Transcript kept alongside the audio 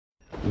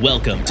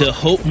Welcome to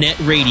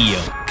HopeNet Radio,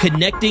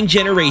 connecting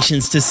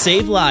generations to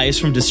save lives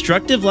from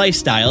destructive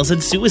lifestyles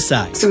and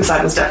suicide.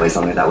 Suicide was definitely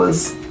something that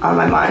was on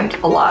my mind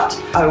a lot.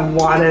 I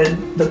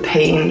wanted the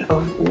pain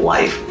of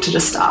life to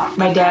just stop.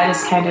 My dad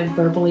is kind of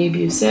verbally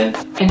abusive,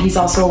 and he's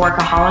also a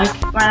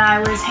workaholic. When I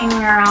was hanging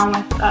around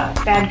with a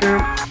bad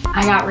group,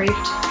 I got raped.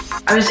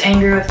 I was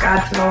angry with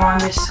God for the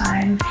longest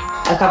time.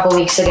 A couple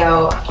weeks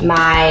ago,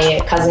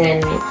 my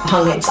cousin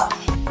hung himself.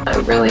 I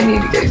really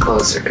need to get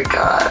closer to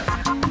God.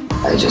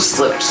 I just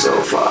slipped so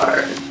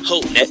far.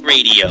 HopeNet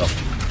Radio.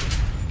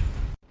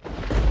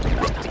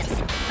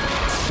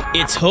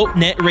 It's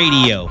HopeNet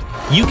Radio.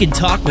 You can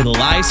talk with a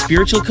live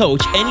spiritual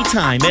coach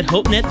anytime at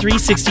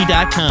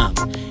HopeNet360.com.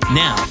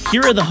 Now,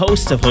 here are the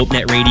hosts of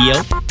HopeNet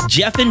Radio,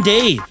 Jeff and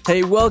Dave.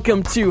 Hey,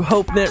 welcome to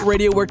HopeNet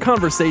Radio, where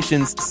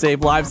conversations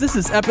save lives. This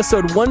is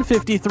episode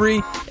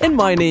 153, and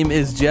my name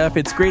is Jeff.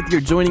 It's great that you're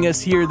joining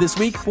us here this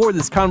week for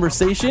this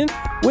conversation.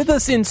 With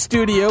us in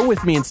studio,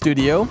 with me in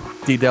studio,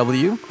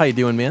 DW. How you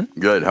doing, man?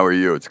 Good. How are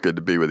you? It's good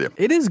to be with you.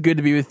 It is good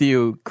to be with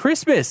you.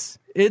 Christmas.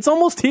 It's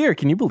almost here.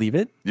 Can you believe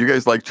it? You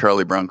guys like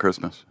Charlie Brown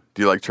Christmas?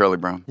 Do you like Charlie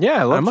Brown?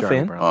 Yeah, I'm a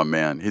fan. Brown. Oh,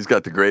 man. He's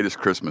got the greatest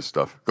Christmas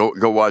stuff.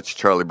 Go watch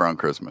Charlie Brown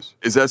Christmas.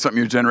 Is that something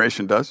your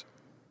generation does?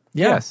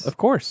 Yes, of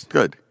course.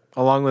 Good.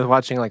 Along with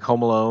watching like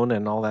Home Alone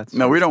and all that stuff.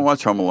 No, we don't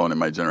watch Home Alone in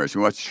my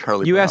generation. We watch Charlie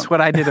Brown. You asked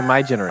what I did in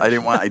my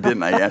generation. I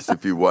didn't. I asked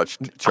if you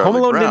watched Charlie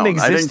Home Alone Brown. didn't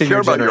exist I didn't in care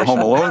your about your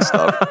generation. Home Alone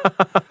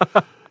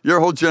stuff. Your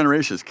whole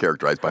generation is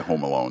characterized by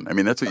Home Alone. I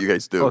mean, that's what you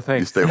guys do. Oh,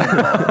 thanks. You stay home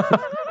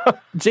alone.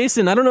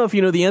 Jason, I don't know if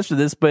you know the answer to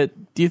this,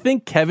 but do you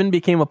think Kevin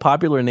became a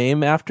popular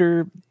name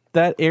after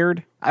that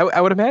aired?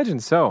 I would imagine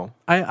so.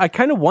 I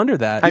kind of wonder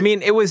that. I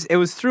mean, it was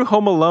through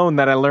Home Alone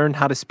that I learned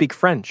how to speak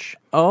French.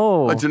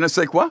 Oh. Je ne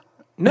sais quoi?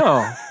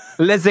 No.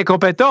 Les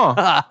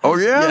incompétents. Oh,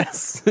 yeah?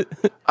 Yes.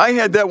 I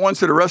had that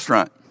once at a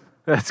restaurant.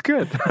 That's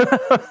good.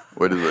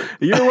 What is it?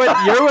 You're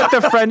what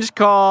the French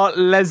call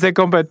les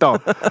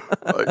incompétents.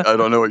 I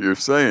don't know what you're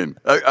saying.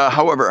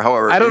 However,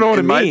 I don't know what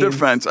it in my means.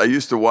 defense, I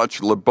used to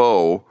watch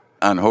LeBeau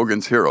on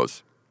Hogan's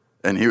Heroes,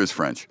 and he was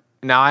French.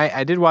 Now,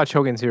 I did watch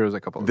Hogan's Heroes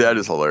a couple of times. That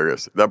is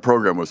hilarious. That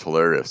program was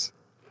hilarious.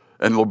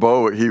 And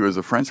LeBeau, he was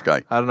a French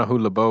guy. I don't know who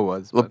LeBeau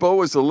was. but- LeBeau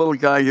was the little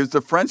guy. He was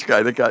the French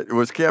guy that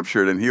was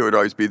captured, and he would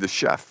always be the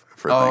chef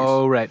for things.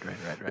 Oh, right.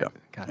 Yeah.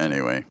 Gotcha.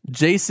 Anyway,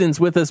 Jason's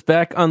with us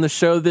back on the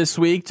show this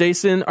week.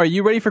 Jason, are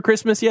you ready for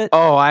Christmas yet?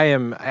 Oh, I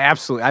am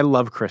absolutely. I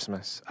love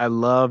Christmas. I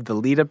love the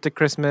lead up to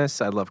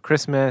Christmas. I love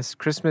Christmas.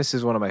 Christmas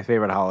is one of my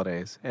favorite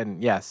holidays.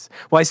 And yes,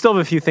 well, I still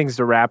have a few things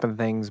to wrap and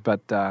things,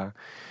 but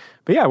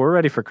yeah, we're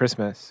ready for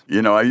Christmas.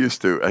 you know, I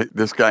used to,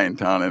 this guy in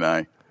town and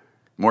I,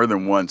 more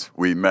than once,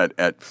 we met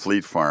at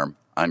Fleet Farm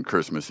on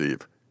Christmas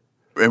Eve.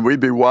 And we'd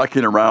be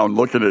walking around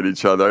looking at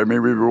each other. I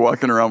mean, we'd be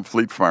walking around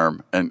Fleet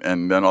Farm, and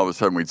then all of a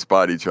sudden we'd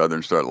spot each other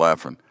and start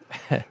laughing.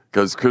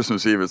 Because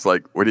Christmas Eve, it's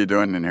like, what are you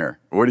doing in here?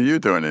 What are you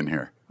doing in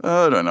here?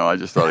 I don't know. I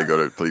just thought I'd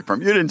go to Fleet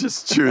Farm. You didn't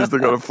just choose to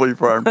go to Fleet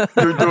Farm.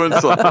 You're doing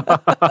something.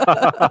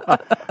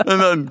 And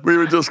then we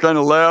would just kind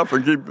of laugh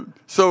and keep.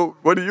 So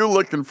what are you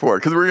looking for?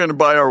 Because we're going to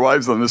buy our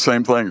wives on the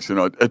same things. You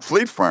know, at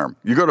Fleet Farm.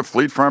 You go to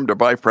Fleet Farm to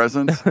buy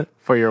presents?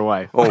 For your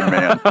wife. Oh,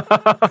 man.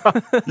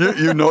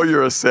 you know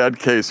you're a sad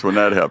case when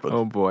that happens.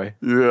 Oh, boy.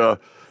 Yeah.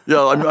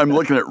 Yeah, I'm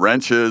looking at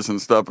wrenches and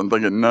stuff and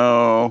thinking,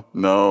 no.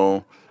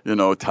 You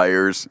know,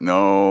 tires,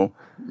 no.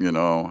 You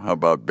know, how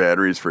about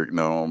batteries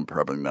no,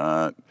 probably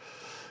not.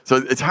 So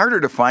it's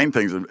harder to find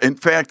things. In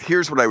fact,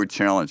 here's what I would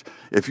challenge.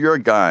 If you're a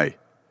guy,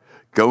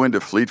 go into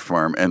Fleet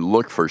Farm and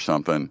look for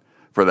something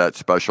for that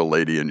special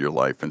lady in your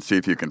life and see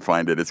if you can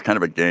find it. It's kind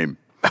of a game.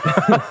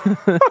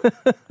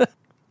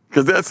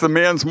 Because that's the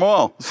man's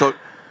mall. So,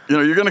 you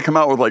know, you're going to come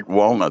out with like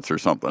walnuts or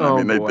something. Oh,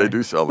 I mean, boy. they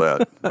do sell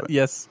that.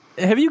 Yes.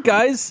 Have you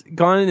guys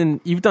gone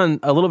and you've done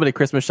a little bit of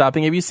Christmas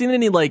shopping? Have you seen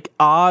any like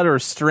odd or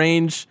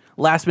strange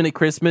last minute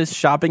Christmas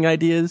shopping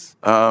ideas?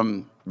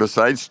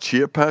 Besides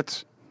Chia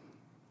Pets?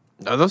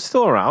 Are those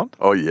still around?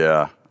 Oh,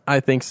 yeah. I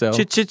think so.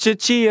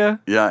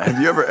 Chia. Yeah.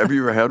 Have you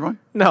ever had one?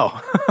 No.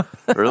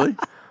 Really?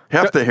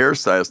 Half the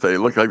hairstyles, they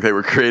look like they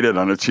were created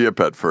on a Chia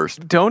Pet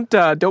first. Don't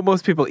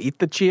most people eat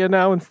the chia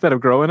now instead of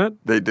growing it?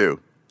 They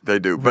do.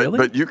 Really?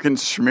 But you can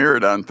smear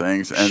it on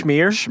things. And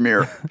Schmear?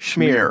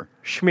 Schmear.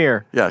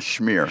 Schmear. Yeah,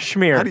 schmear.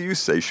 Schmear. How do you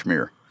say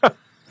schmear?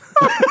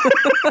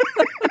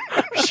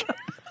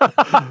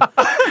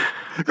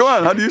 Go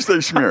on. How do you say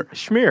schmear?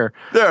 Schmear.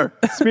 There.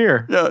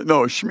 Smear. Yeah,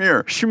 no,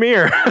 schmear.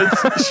 Schmear.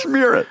 It's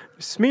smear it.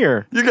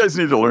 Smear. You guys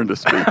need to learn to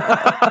speak.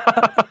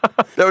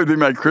 That would be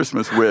my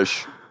Christmas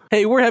wish.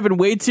 Hey, we're having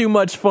way too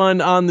much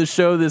fun on the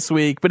show this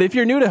week. But if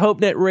you're new to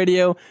HopeNet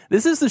Radio,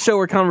 this is the show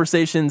where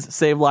conversations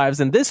save lives.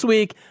 And this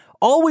week,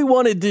 all we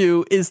want to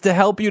do is to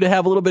help you to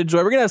have a little bit of joy.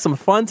 We're going to have some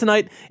fun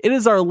tonight. It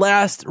is our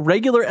last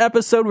regular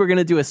episode. We're going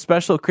to do a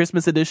special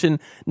Christmas edition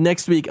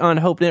next week on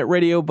HopeNet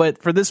Radio. But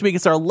for this week,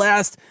 it's our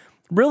last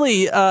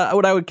really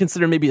what I would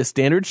consider maybe a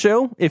standard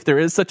show, if there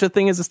is such a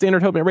thing as a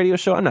standard HopeNet Radio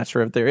show. I'm not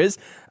sure if there is.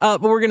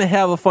 But we're going to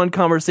have a fun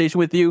conversation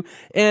with you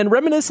and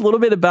reminisce a little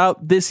bit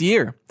about this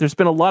year. There's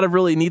been a lot of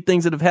really neat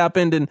things that have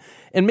happened,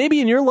 and maybe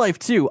in your life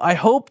too. I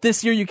hope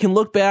this year you can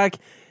look back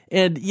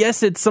And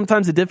yes, it's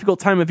sometimes a difficult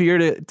time of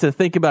year to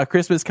think about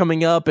Christmas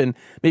coming up, and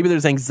maybe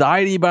there's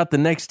anxiety about the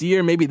next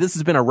year. Maybe this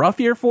has been a rough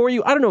year for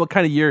you. I don't know what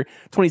kind of year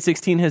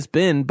 2016 has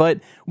been, but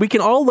we can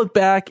all look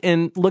back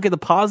and look at the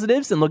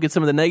positives and look at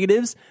some of the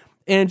negatives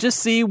and just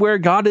see where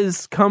God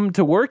has come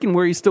to work and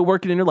where he's still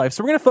working in your life.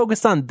 So we're going to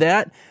focus on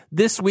that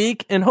this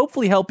week and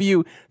hopefully help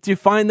you to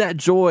find that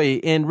joy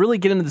and really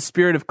get into the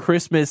spirit of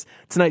Christmas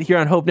tonight here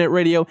on HopeNet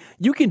Radio.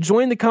 You can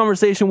join the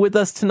conversation with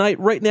us tonight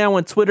right now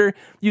on Twitter.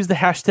 Use the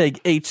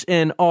hashtag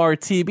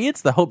HNRTB.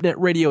 It's the HopeNet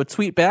Radio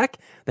tweet back,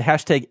 the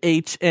hashtag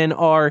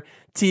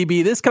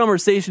HNRTB. This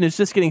conversation is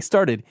just getting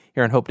started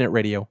here on HopeNet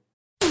Radio.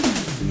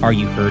 Are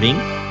you hurting?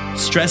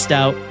 Stressed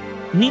out?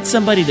 Need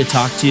somebody to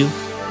talk to?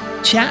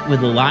 Chat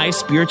with a live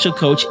spiritual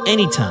coach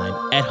anytime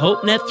at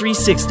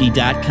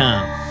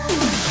HopeNet360.com.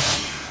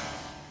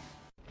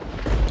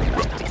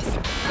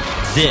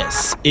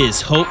 This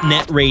is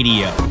HopeNet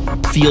Radio.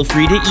 Feel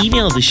free to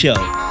email the show,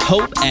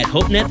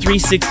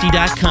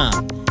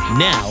 hope@HopeNet360.com.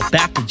 Now,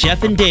 back to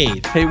Jeff and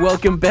Dave. Hey,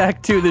 welcome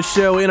back to the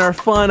show. In our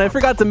fun, I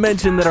forgot to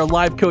mention that our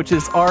live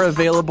coaches are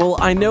available.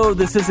 I know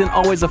this isn't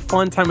always a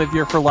fun time of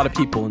year for a lot of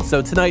people. And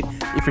so tonight,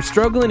 if you're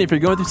struggling, if you're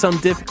going through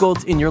something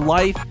difficult in your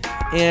life,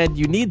 and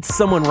you need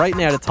someone right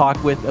now to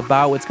talk with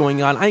about what's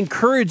going on, I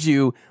encourage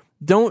you,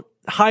 don't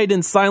hide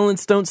in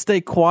silence. Don't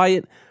stay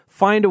quiet.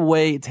 Find a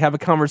way to have a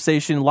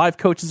conversation. Live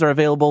coaches are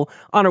available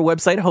on our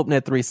website,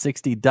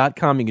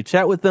 HopeNet360.com. You can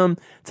chat with them,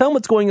 tell them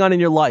what's going on in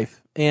your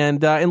life,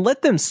 and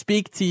let them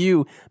speak to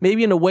you,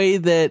 maybe in a way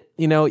that,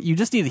 you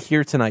just need to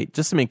hear tonight.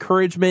 Just some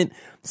encouragement,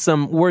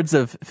 some words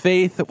of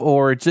faith,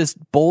 or just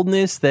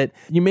boldness that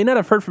you may not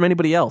have heard from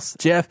anybody else.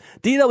 Jeff,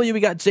 DW, we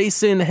got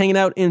Jason hanging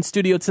out in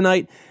studio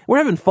tonight. We're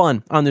having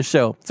fun on the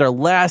show. It's our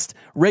last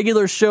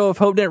regular show of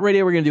HopeNet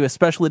Radio. We're going to do a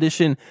special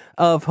edition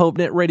of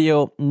HopeNet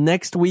Radio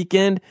next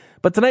weekend.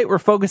 But tonight we're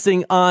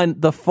focusing on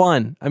the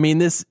fun. I mean,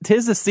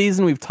 tis the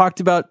season. We've talked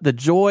about the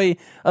joy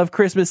of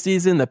Christmas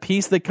season, the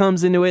peace that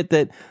comes into it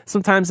that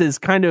sometimes is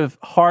kind of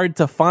hard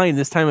to find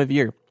this time of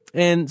year.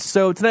 And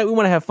so tonight we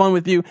want to have fun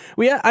with you.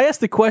 I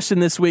asked the question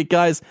this week,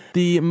 guys,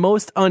 the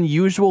most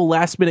unusual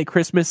last-minute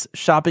Christmas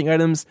shopping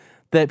items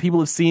that people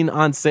have seen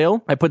on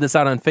sale. I put this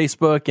out on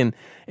Facebook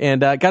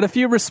and got a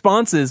few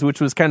responses, which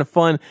was kind of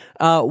fun.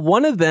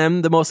 One of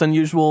them, the most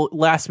unusual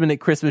last-minute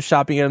Christmas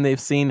shopping item they've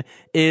seen,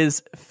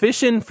 is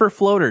fishing for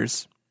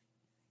floaters.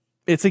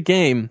 It's a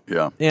game.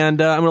 Yeah.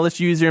 And I'm going to let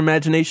you use your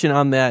imagination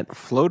on that.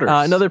 Floaters.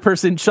 Another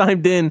person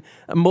chimed in,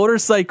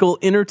 motorcycle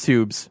inner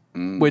tubes,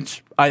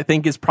 which I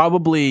think is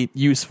probably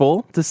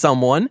useful to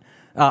someone.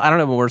 I don't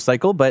have a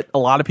motorcycle, but a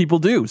lot of people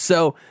do.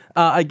 So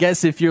I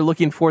guess if you're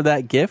looking for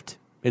that gift,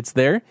 it's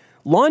there.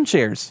 Lawn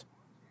chairs.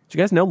 Did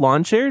you guys know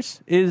lawn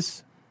chairs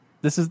this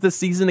is the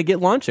season to get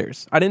lawn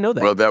chairs? I didn't know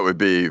that. Well, that would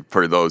be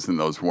for those in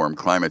those warm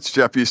climates.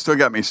 Jeff, you still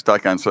got me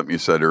stuck on something you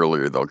said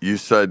earlier, though. You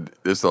said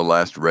this is the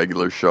last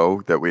regular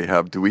show that we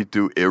have. Do we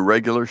do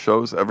irregular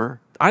shows ever?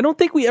 I don't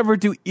think we ever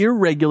do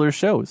irregular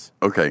shows.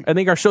 Okay. I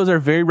think our shows are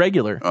very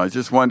regular. I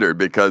just wondered,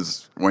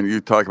 because when you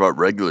talk about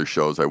regular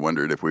shows, I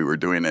wondered if we were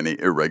doing any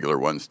irregular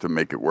ones to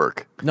make it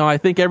work. No, I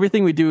think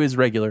everything we do is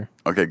regular.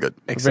 Okay, good.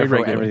 Except for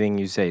regular. everything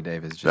you say,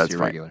 Dave, is just That's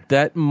irregular. fine.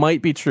 That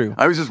might be true.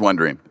 I was just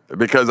wondering,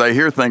 because I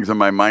hear things and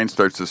my mind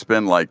starts to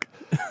spin like,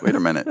 wait a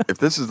minute, if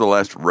this is the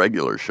last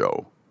regular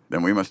show,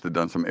 then we must have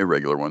done some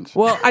irregular ones.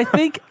 Well, I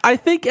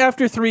think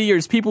after 3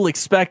 years, people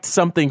expect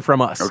something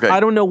from us. Okay. I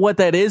don't know what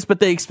that is, but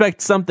they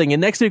expect something.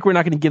 And next week, we're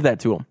not going to give that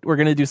to them. We're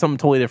going to do something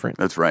totally different.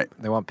 That's right.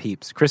 They want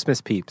peeps.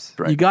 Christmas peeps.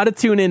 Right. You got to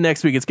tune in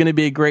next week. It's going to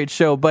be a great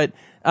show. But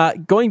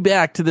going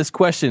back to this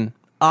question,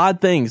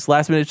 odd things,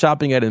 last-minute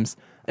shopping items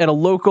at a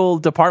local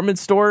department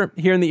store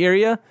here in the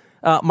area.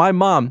 My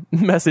mom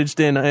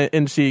messaged in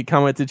and she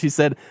commented. She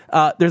said,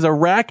 there's a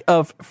rack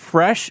of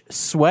fresh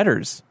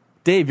sweaters.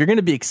 Dave, you're going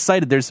to be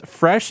excited. There's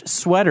fresh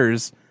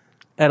sweaters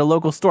at a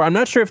local store. I'm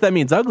not sure if that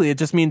means ugly. It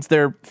just means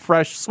they're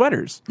fresh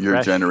sweaters. Your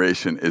Fresh.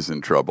 generation is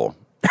in trouble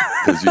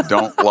because you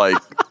don't like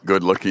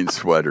good-looking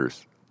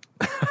sweaters.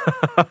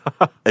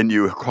 And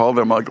you call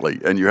them ugly,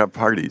 and you have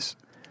parties.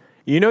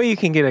 You know you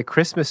can get a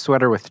Christmas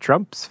sweater with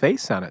Trump's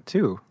face on it,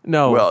 too.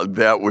 No. Well,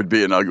 that would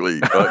be an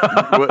ugly...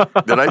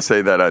 did I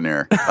say that on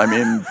air? I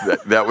mean,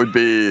 that would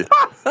be...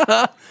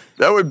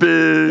 That would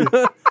be...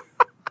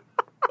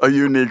 a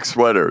unique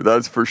sweater,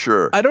 that's for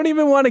sure. I don't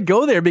even want to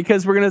go there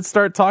because we're going to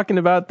start talking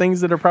about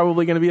things that are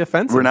probably going to be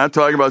offensive. We're not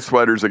talking about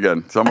sweaters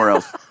again, somewhere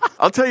else.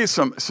 I'll tell you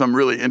some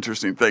really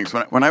interesting things.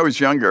 When I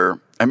was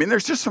younger, I mean,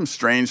 there's just some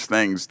strange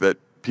things that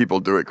people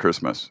do at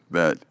Christmas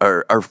that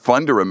are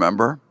fun to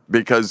remember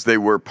because they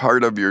were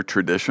part of your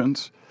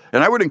traditions.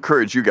 And I would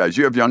encourage you guys,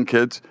 you have young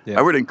kids, Yeah.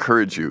 I would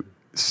encourage you,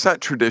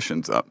 set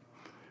traditions up.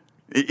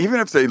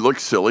 Even if they look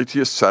silly to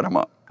you, set them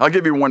up. I'll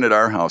give you one at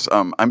our house.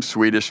 I'm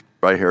Swedish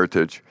by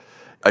heritage.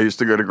 I used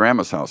to go to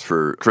Grandma's house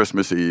for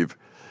Christmas Eve.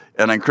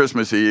 And on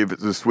Christmas Eve,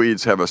 the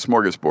Swedes have a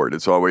smorgasbord.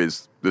 It's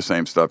always the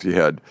same stuff. You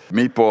had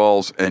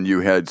meatballs and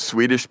you had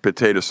Swedish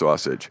potato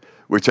sausage,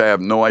 which I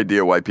have no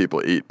idea why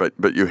people eat,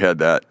 but you had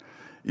that.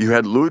 You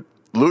had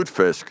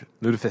lutefisk,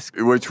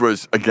 which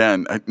was,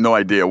 again, no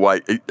idea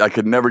why. I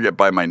could never get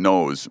by my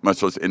nose,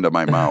 much less into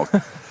my mouth.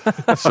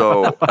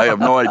 So I have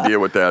no idea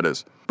what that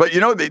is. But,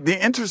 the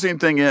interesting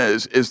thing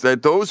is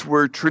that those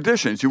were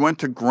traditions. You went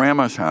to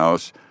grandma's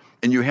house,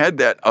 and you had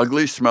that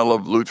ugly smell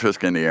of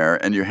lutefisk in the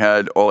air, and you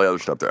had all the other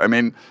stuff there. I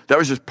mean, that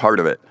was just part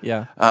of it.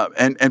 Yeah.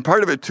 And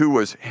part of it, too,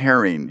 was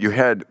herring. You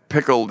had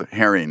pickled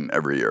herring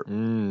every year.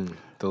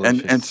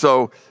 Delicious. And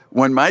so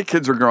when my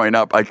kids were growing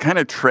up, I kind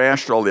of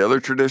trashed all the other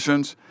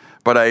traditions,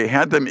 but I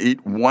had them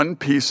eat one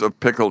piece of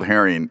pickled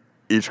herring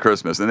each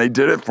Christmas, and they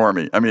did it for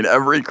me. I mean,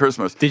 every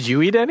Christmas. Did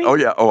you eat any? Oh,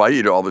 yeah. Oh, I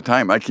eat it all the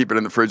time. I keep it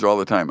in the fridge all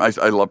the time. I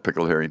love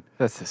pickled herring.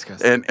 That's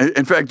disgusting. And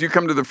in fact, you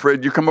come to the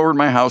fridge, you come over to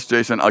my house,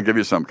 Jason, I'll give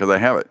you some because I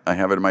have it. I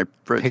have it in my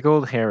fridge.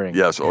 Pickled herring.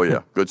 Yes. Oh,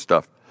 yeah. Good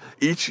stuff.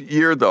 Each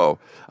year, though,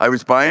 I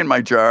was buying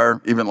my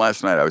jar, even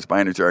last night, I was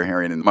buying a jar of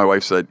herring, and my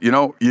wife said, you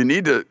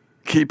need to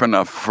keep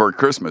enough for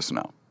Christmas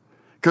now.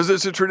 Because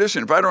it's a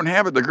tradition. If I don't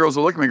have it, the girls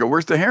will look at me and go,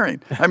 where's the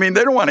herring? I mean,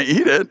 they don't want to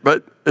eat it,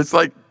 but it's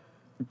like,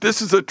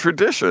 this is a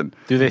tradition.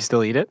 Do they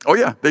still eat it? Oh,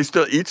 yeah. They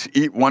still each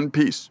eat one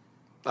piece.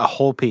 A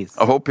whole piece?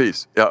 A whole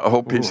piece. Yeah, a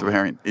whole piece of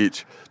herring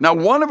each. Now,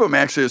 one of them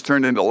actually has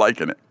turned into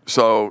liking it.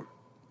 So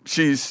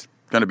she's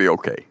going to be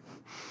okay.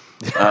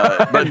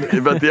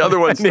 But the other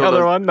one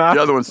still not.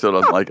 The other one still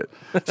doesn't like it.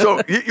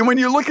 So when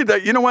you look at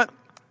that, you know what?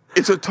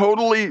 It's a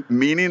totally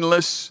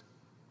meaningless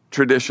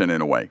tradition in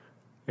a way.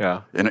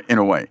 Yeah. In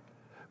a way.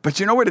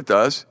 But you know what it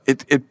does?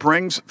 It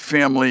brings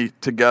family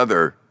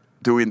together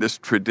doing this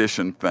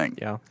tradition thing.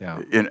 Yeah.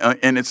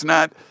 And it's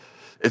not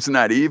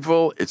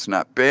evil, it's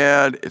not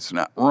bad, it's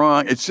not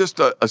wrong. It's just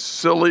a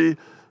silly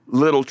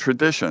little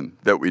tradition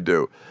that we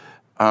do.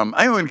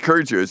 I would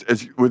encourage you,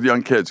 as with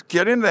young kids,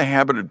 get into the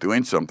habit of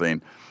doing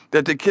something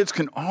that the kids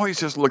can always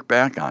just look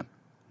back on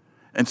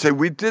and say,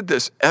 we did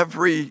this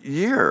every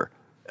year.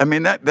 I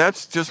mean,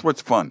 that's just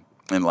what's fun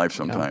in life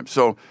sometimes. Yeah.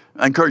 So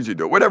I encourage you to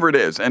do it, whatever it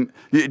is. And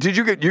did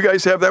you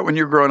guys have that when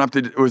you were growing up?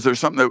 Was there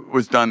something that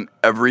was done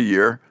every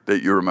year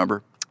that you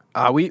remember?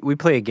 We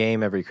play a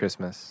game every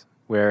Christmas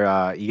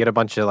where you get a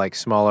bunch of like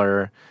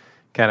smaller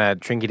kind of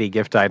trinkety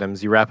gift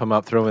items. You wrap them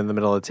up, throw them in the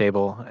middle of the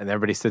table, and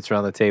everybody sits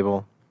around the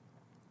table.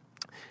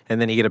 And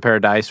then you get a pair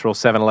of dice, roll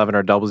 7, 11,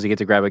 or doubles. You get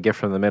to grab a gift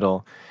from the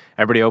middle.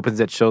 Everybody opens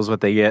it, shows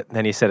what they get. And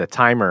then you set a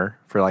timer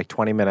for like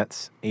 20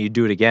 minutes. And you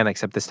do it again,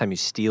 except this time you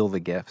steal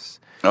the gifts.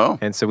 Oh.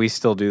 And so we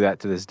still do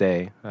that to this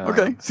day.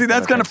 Okay. See,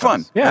 that's kind of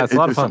fun. Yeah, it's a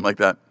lot of fun. Something like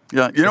that.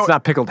 Yeah. It's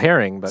not pickled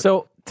herring, but...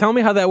 So tell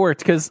me how that worked.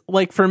 Because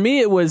like for me,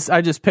 it was,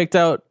 I just picked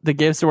out the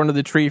gifts that were under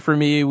the tree for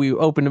me. We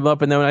opened them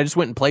up and then I just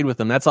went and played with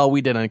them. That's all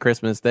we did on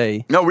Christmas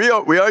Day. No, we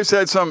always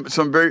had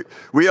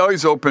we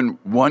always opened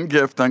one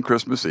gift on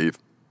Christmas Eve.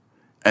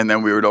 And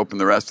then we would open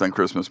the rest on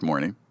Christmas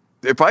morning.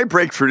 If I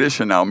break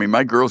tradition now, I mean,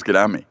 my girls get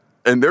on me.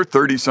 And they're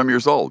 30-some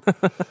years old.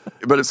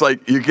 But it's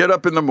like you get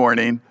up in the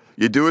morning,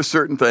 you do a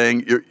certain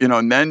thing,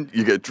 and then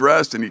you get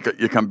dressed and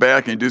you come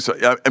back and you do so.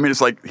 I mean, it's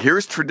like,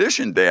 here's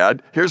tradition,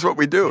 Dad. Here's what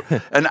we do.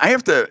 And I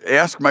have to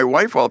ask my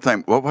wife all the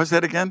time, what was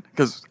that again?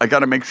 Because I got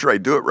to make sure I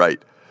do it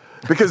right.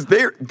 Because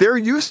they're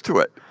used to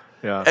it.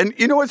 Yeah. And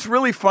it's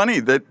really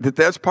funny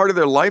that's part of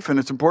their life and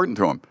it's important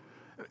to them.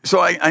 So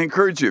I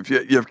encourage you, if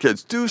you have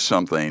kids, do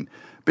something.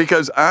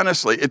 Because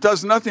honestly, it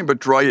does nothing but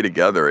draw you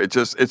together. It's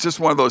just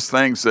one of those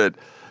things that,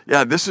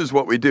 yeah, this is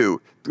what we do.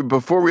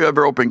 Before we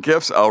ever open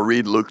gifts, I'll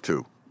read Luke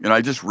 2.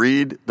 I just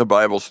read the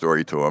Bible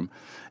story to them.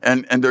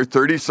 And they're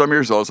 30-some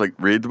years old. It's like,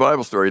 read the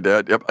Bible story,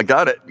 Dad. Yep, I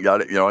got it.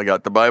 I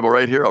got the Bible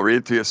right here. I'll read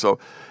it to you. So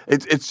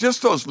it's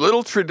just those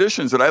little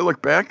traditions that I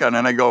look back on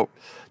and I go,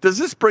 does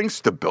this bring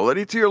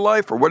stability to your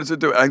life or what does it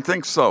do? I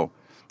think so.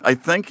 I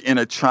think in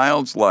a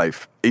child's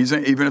life,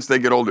 even if they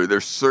get older,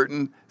 there's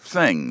certain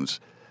things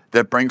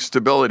that bring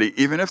stability,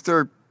 even if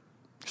they're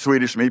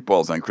Swedish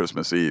meatballs on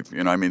Christmas Eve.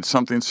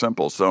 Something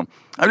simple. So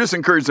I'm just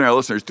encouraging our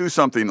listeners, do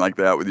something like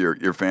that with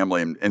your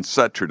family and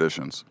set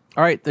traditions.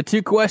 All right, the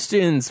 2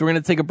 questions. We're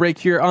going to take a break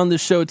here on the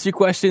show. 2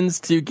 questions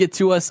to get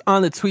to us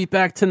on the tweet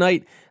back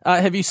tonight.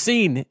 Have you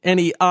seen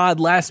any odd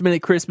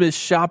last-minute Christmas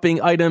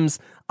shopping items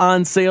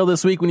on sale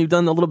this week when you've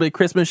done a little bit of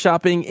Christmas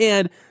shopping?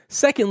 And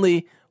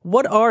secondly,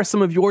 what are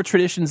some of your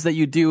traditions that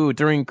you do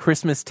during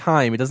Christmas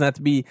time? It doesn't have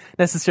to be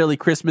necessarily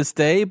Christmas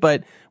Day,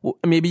 but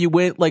maybe you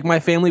went, like my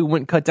family,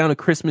 went and cut down a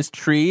Christmas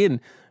tree and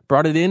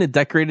brought it in and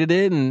decorated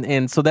it.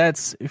 And so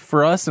that's,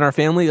 for us and our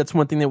family, that's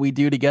one thing that we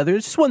do together.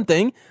 It's just one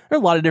thing. There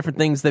are a lot of different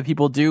things that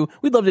people do.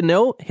 We'd love to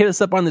know. Hit us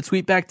up on the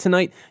tweet back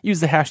tonight. Use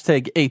the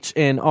hashtag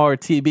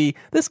HNRTB.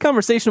 This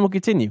conversation will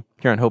continue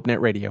here on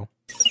HopeNet Radio.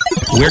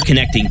 We're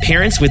connecting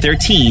parents with their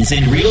teens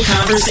in real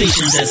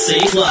conversations that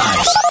save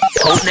lives.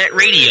 HopeNet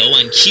Radio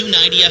on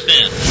Q90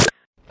 FM.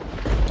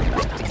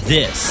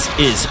 This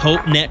is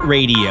HopeNet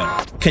Radio.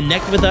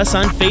 Connect with us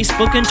on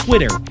Facebook and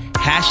Twitter.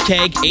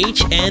 Hashtag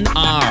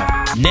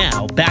HNR.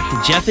 Now, back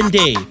to Jeff and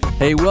Dave.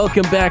 Hey,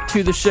 welcome back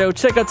to the show.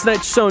 Check out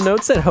tonight's show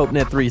notes at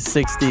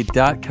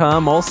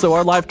HopeNet360.com. Also,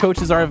 our live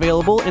coaches are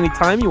available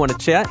anytime you want to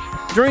chat.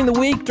 During the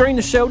week, during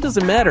the show,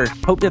 doesn't matter.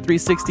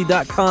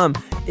 HopeNet360.com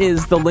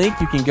is the link.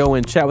 You can go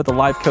and chat with a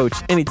live coach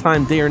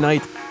anytime, day or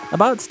night,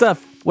 about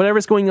stuff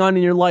whatever's going on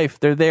in your life,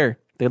 they're there.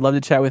 They'd love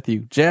to chat with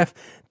you. Jeff,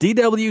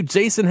 DW,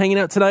 Jason hanging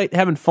out tonight,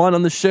 having fun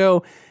on the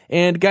show.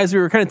 And guys, we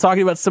were kind of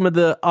talking about some of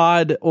the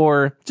odd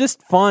or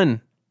just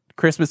fun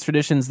Christmas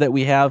traditions that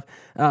we have.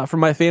 For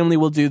my family,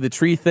 we'll do the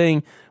tree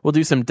thing. We'll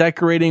do some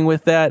decorating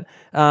with that.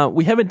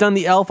 We haven't done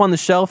the elf on the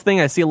shelf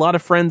thing. I see a lot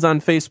of friends on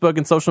Facebook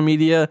and social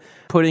media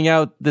putting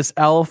out this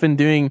elf and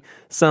doing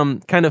some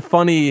kind of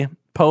funny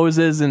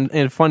poses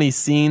and funny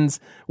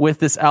scenes with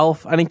this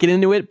elf. I didn't get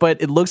into it,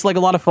 but it looks like a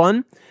lot of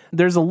fun.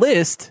 There's a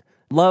list,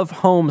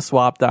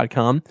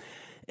 lovehomeswap.com,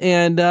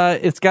 and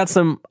it's got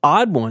some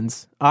odd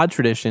ones, odd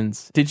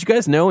traditions. Did you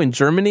guys know in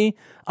Germany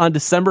on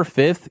December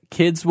 5th,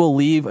 kids will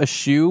leave a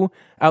shoe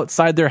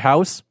outside their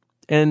house,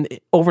 and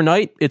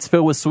overnight it's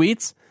filled with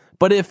sweets?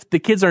 But if the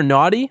kids are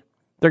naughty,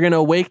 they're going to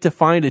awake to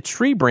find a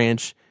tree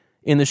branch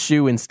in the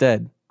shoe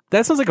instead.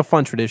 That sounds like a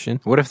fun tradition.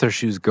 What if their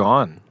shoe's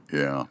gone?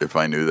 Yeah, if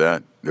I knew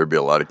that, there'd be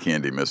a lot of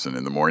candy missing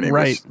in the morning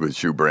with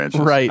shoe branches.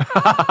 Right.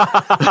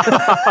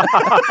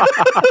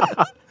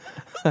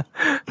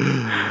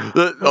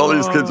 All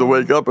these kids will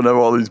wake up and have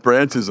all these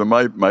branches, and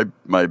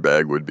my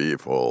bag would be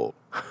full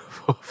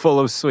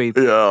of sweets.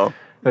 Yeah.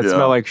 That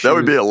smell like shoes. That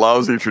would be a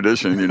lousy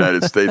tradition in the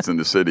United States in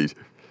the cities.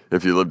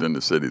 If you lived in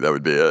the city, that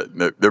would be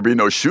it. There'd be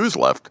no shoes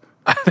left.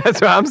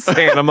 That's what I'm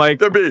saying. I'm like,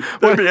 they'd be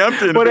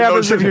empty. And what there'd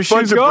happens be if your bunch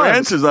shoe's of gone?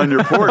 branches on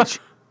your porch.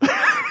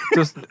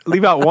 Just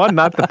leave out one,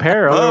 not the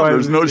pair. No,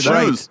 Otherwise, there's no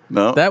shoes.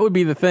 No. That would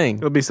be the thing.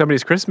 It'll be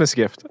somebody's Christmas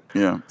gift.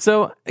 Yeah.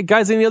 So,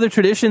 guys, any other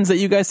traditions that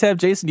you guys have?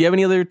 Jason, do you have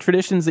any other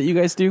traditions that you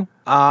guys do?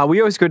 We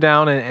always go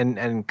down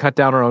and cut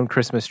down our own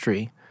Christmas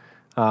tree,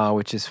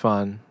 which is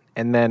fun.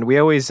 And then we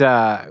always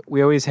have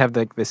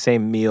the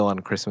same meal on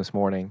Christmas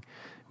morning.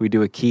 We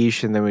do a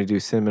quiche, and then we do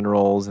cinnamon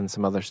rolls and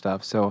some other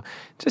stuff. So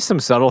just some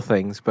subtle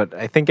things. But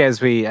I think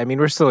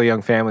we're still a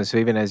young family, so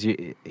even as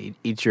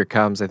each year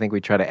comes, I think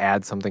we try to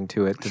add something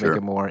to it to make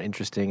it more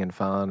interesting and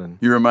fun. And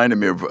you reminded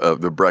me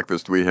of the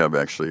breakfast we have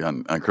actually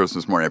on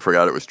Christmas morning. I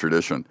forgot it was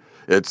tradition.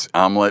 It's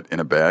omelet in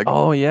a bag.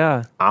 Oh,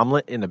 yeah.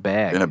 Omelet in a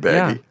bag. In a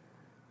baggie. Yeah.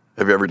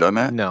 Have you ever done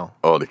that? No.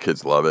 Oh, the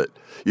kids love it.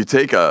 You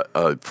take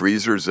a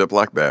freezer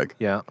Ziploc bag.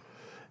 Yeah.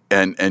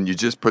 And you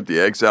just put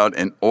the eggs out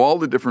and all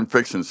the different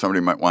fixings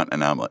somebody might want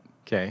in an omelet.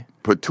 Okay.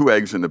 Put 2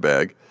 eggs in the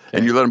bag,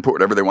 and you let them put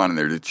whatever they want in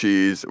there, the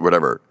cheese,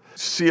 whatever.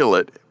 Seal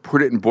it,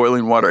 put it in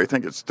boiling water. I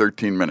think it's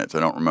 13 minutes. I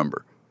don't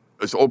remember.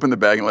 Just open the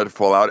bag and let it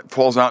fall out. It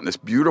falls out in this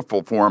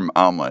beautiful form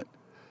omelet,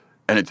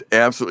 and it's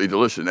absolutely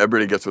delicious. And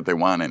everybody gets what they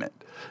want in it.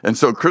 And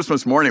so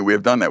Christmas morning, we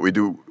have done that. We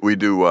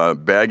do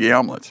baggy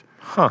omelets.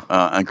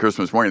 On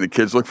Christmas morning. The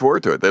kids look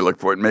forward to it. They look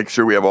forward and make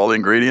sure we have all the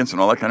ingredients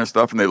and all that kind of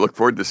stuff, and they look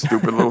forward to this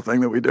stupid little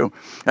thing that we do.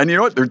 And you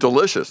know what? They're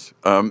delicious.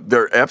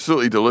 They're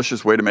absolutely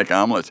delicious way to make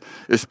omelets,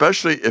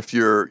 especially if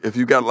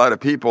you've got a lot of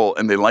people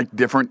and they like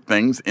different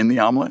things in the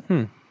omelet.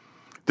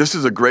 This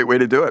is a great way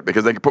to do it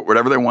because they can put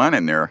whatever they want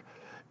in there,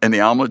 and the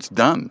omelet's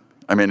done.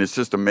 I mean, it's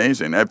just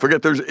amazing. I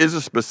forget there is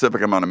a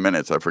specific amount of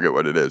minutes. I forget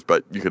what it is,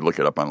 but you could look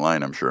it up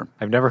online, I'm sure.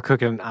 I've never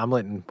cooked an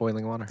omelet in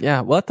boiling water.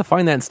 Yeah, we'll have to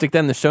find that and stick that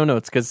in the show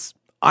notes because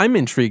I'm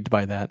intrigued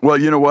by that. Well,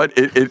 you know what?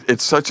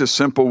 It's such a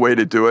simple way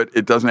to do it.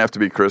 It doesn't have to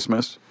be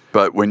Christmas,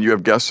 but when you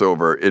have guests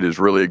over, it is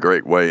really a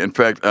great way. In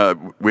fact,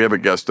 we have a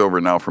guest over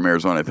now from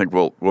Arizona. I think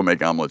we'll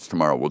make omelets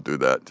tomorrow. We'll do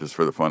that just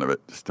for the fun of it,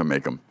 just to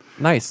make them.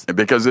 Nice.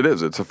 Because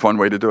it's a fun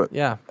way to do it.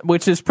 Yeah,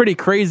 which is pretty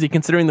crazy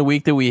considering the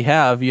week that we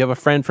have. You have a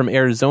friend from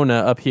Arizona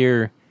up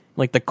here,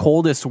 like the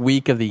coldest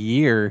week of the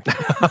year.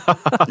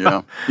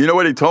 Yeah. You know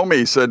what he told me?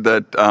 He said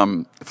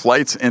that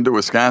flights into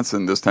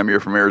Wisconsin this time of year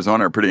from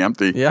Arizona are pretty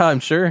empty. Yeah, I'm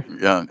sure.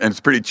 Yeah, and it's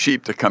pretty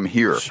cheap to come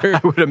here. Sure.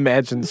 I would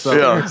imagine so.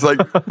 Yeah, it's like,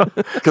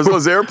 because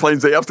those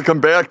airplanes, they have to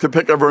come back to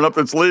pick everyone up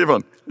that's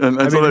leaving.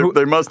 And so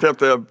they must have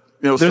to have,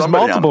 there's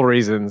multiple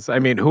reasons. I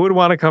mean, who would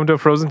want to come to a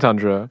frozen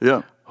tundra?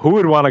 Yeah. Who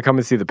would want to come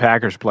and see the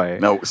Packers play?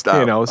 No,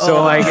 stop.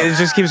 So it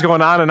just keeps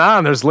going on and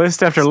on. There's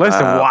list after list.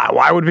 And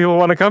why would people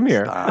want to come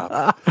here?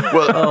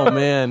 Well, Oh,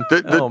 man.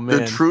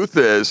 The truth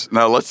is,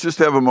 now let's just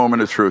have a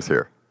moment of truth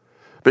here.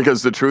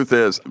 Because the truth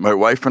is, my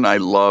wife and I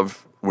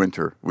love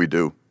winter. We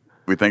do.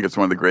 We think it's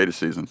one of the greatest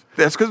seasons.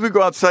 That's because we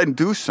go outside and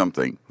do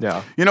something.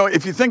 Yeah.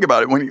 If you think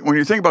about it, when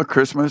you think about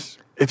Christmas,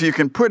 if you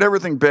can put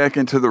everything back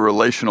into the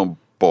relational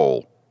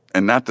bowl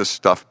and not the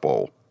stuff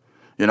bowl,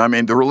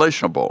 the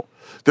relational bowl.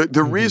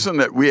 The reason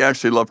that we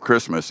actually love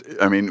Christmas,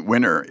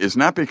 winter, is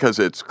not because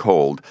it's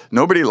cold.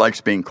 Nobody likes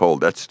being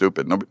cold. That's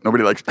stupid.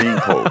 Nobody likes being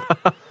cold.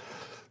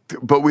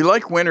 But we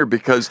like winter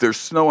because there's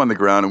snow on the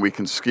ground and we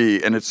can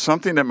ski, and it's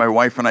something that my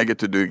wife and I get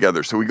to do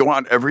together. So we go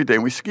out every day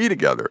and we ski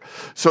together.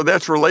 So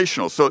that's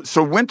relational.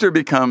 So winter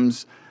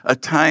becomes a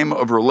time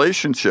of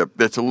relationship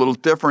that's a little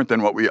different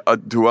than what we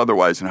do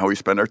otherwise and how we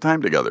spend our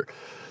time together.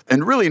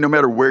 And really, no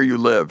matter where you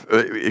live,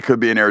 it could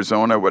be in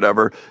Arizona,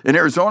 whatever. In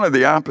Arizona,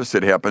 the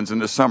opposite happens in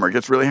the summer. It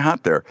gets really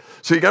hot there.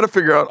 So you got to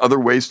figure out other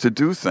ways to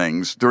do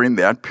things during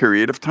that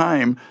period of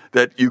time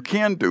that you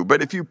can do.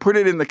 But if you put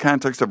it in the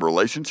context of a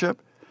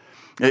relationship,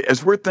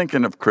 as we're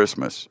thinking of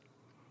Christmas,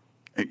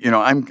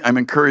 I'm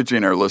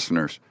encouraging our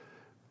listeners,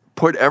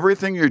 put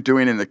everything you're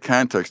doing in the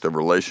context of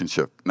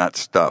relationship, not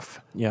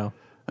stuff. Yeah.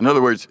 In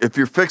other words, if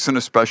you're fixing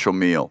a special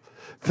meal,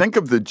 think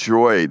of the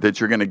joy that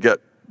you're going to get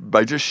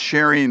by just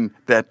sharing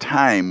that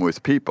time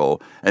with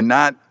people and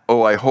not,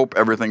 oh, I hope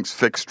everything's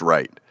fixed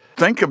right.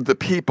 Think of the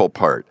people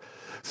part.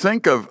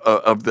 Think of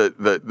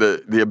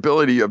the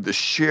ability of to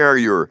share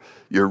your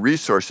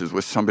resources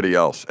with somebody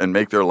else and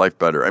make their life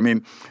better. I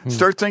mean,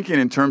 start thinking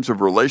in terms of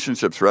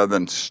relationships rather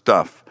than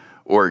stuff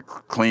or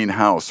clean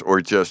house or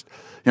just,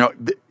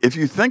 if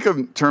you think of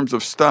in terms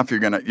of stuff,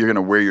 you're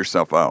gonna wear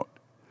yourself out.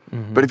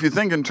 Mm-hmm. But if you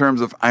think in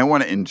terms of, I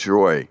want to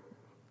enjoy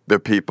the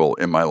people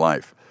in my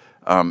life.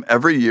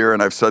 Every year,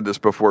 and I've said this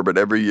before, but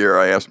every year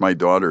I ask my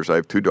daughters, I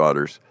have 2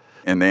 daughters,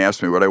 and they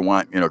ask me what I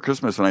want,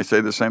 Christmas, and I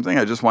say the same thing,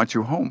 I just want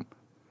you home.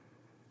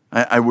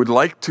 I would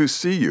like to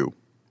see you.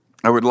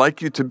 I would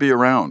like you to be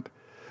around.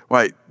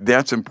 Why?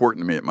 That's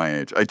important to me at my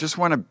age. I just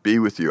want to be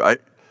with you.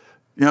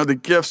 The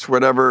gifts,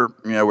 whatever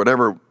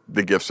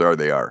the gifts are,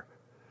 they are.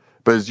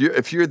 But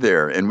if you're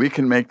there and we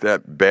can make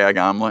that bag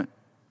omelet,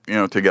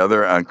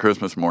 together on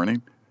Christmas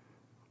morning,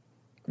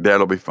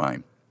 that'll be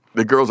fine.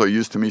 The girls are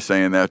used to me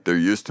saying that. They're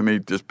used to me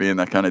just being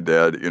that kind of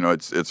dad.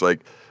 It's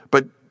like,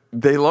 but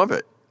they love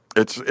it.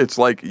 It's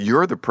like,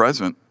 you're the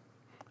present.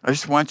 I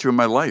just want you in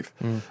my life.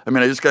 I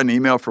mean, I just got an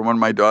email from one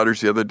of my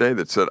daughters the other day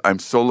that said, I'm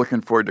so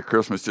looking forward to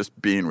Christmas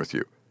just being with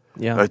you.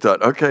 Yeah. I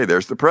thought, okay,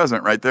 there's the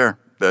present right there.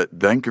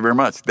 Thank you very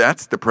much.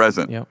 That's the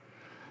present,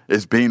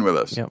 is being with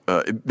us. Yep.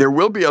 There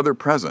will be other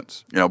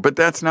presents, but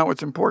that's not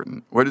what's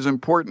important. What is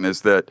important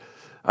is that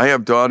I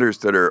have daughters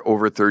that are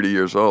over 30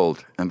 years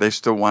old, and they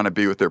still want to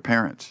be with their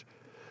parents.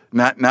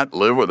 Not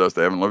live with us.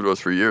 They haven't lived with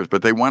us for years,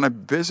 but they want to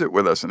visit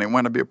with us, and they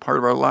want to be a part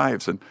of our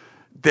lives. And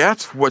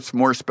that's what's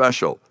more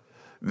special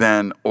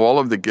than all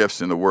of the gifts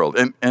in the world.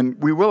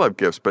 And we will have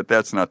gifts, but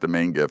that's not the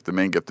main gift. The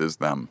main gift is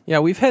them. Yeah,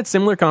 we've had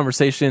similar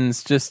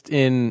conversations just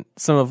in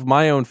some of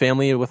my own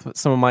family with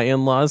some of my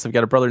in-laws. I've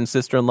got a brother and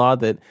sister-in-law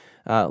that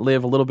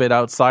live a little bit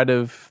outside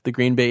of the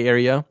Green Bay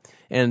area.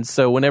 And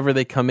so whenever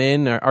they come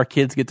in, our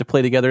kids get to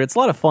play together. It's a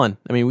lot of fun.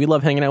 I mean, we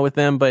love hanging out with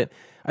them, but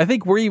I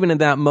think we're even in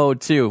that mode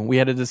too. We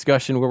had a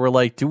discussion where we're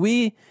like, do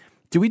we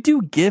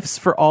do gifts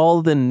for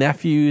all the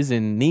nephews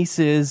and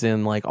nieces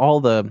and like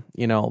all the,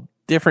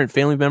 different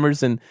family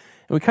members? And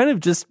we kind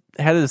of just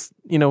had this,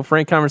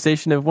 frank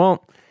conversation of,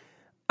 well,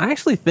 I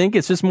actually think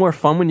it's just more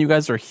fun when you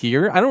guys are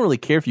here. I don't really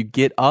care if you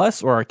get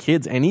us or our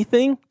kids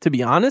anything, to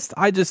be honest.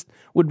 I just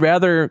would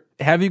rather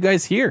have you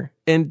guys here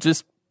and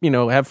just,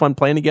 have fun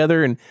playing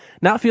together and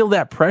not feel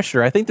that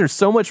pressure. I think there's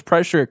so much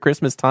pressure at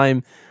Christmas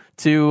time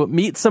to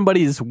meet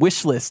somebody's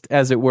wish list,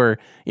 as it were,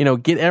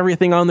 get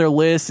everything on their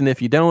list. And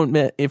if it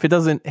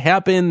doesn't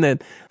happen, then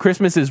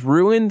Christmas is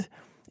ruined.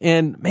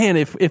 And man,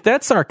 if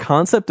that's our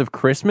concept of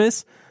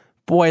Christmas,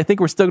 boy, I think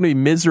we're still going to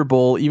be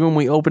miserable even when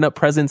we open up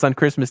presents on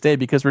Christmas Day,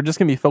 because we're just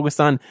going to be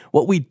focused on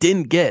what we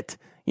didn't get,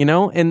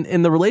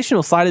 and the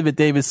relational side of it,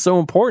 Dave, is so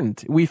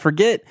important. We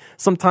forget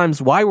sometimes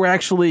why we're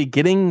actually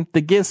getting the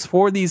gifts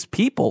for these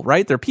people,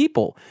 right? They're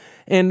people.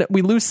 And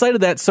we lose sight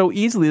of that so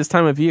easily this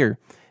time of year.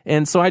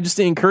 And so I just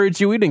encourage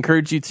you, we'd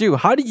encourage you too.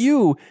 How do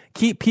you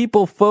keep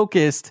people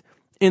focused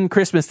in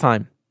Christmas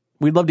time?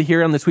 We'd love to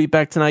hear on the tweet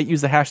back tonight.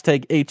 Use the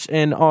hashtag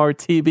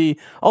HNRTB.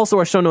 Also,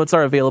 our show notes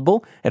are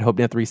available at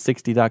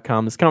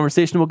HopeNet360.com. This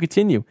conversation will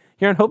continue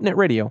here on HopeNet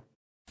Radio.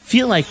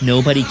 Feel like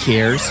nobody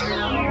cares?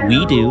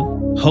 We do.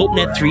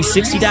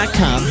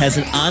 HopeNet360.com has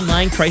an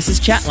online crisis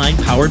chat line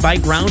powered by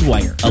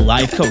Groundwire. A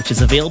live coach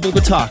is available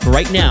to talk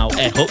right now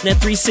at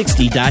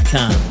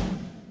HopeNet360.com.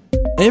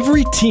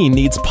 Every teen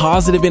needs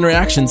positive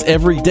interactions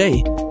every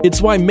day.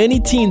 It's why many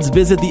teens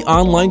visit the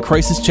online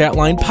crisis chat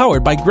line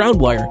powered by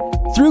Groundwire.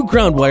 Through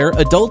Groundwire,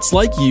 adults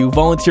like you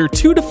volunteer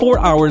 2 to 4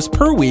 hours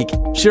per week,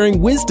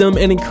 sharing wisdom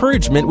and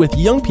encouragement with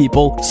young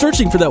people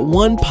searching for that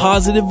one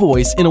positive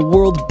voice in a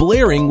world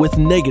blaring with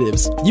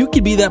negatives. You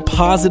could be that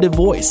positive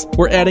voice.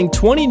 We're adding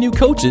 20 new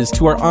coaches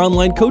to our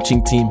online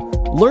coaching team.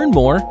 Learn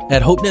more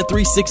at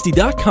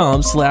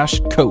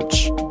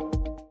HopeNet360.com/coach.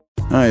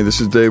 Hi,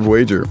 this is Dave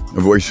Wager,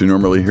 a voice you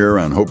normally hear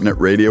on HopeNet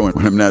Radio. And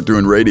when I'm not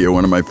doing radio,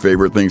 one of my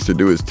favorite things to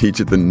do is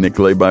teach at the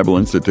Nicolet Bible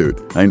Institute.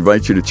 I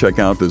invite you to check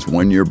out this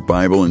one-year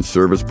Bible and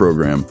service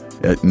program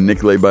at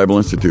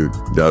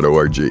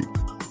nicoletbibleinstitute.org.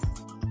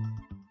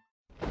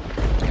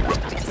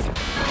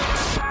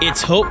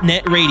 It's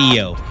HopeNet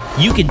Radio.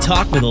 You can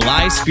talk with a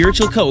live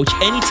spiritual coach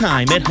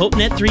anytime at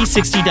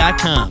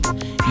HopeNet360.com.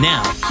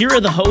 Now, here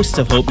are the hosts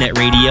of HopeNet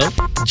Radio,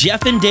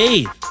 Jeff and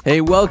Dave. Hey,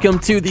 welcome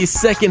to the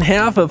second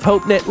half of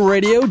HopeNet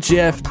Radio.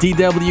 Jeff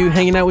DW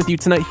hanging out with you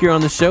tonight here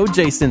on the show.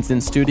 Jason's in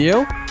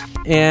studio.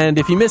 And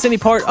if you miss any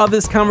part of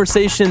this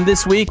conversation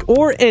this week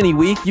or any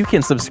week, you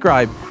can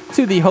subscribe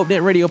to the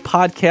HopeNet Radio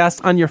podcast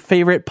on your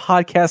favorite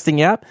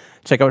podcasting app.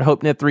 Check out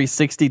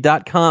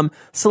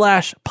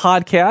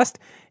HopeNet360.com/podcast.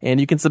 And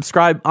you can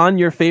subscribe on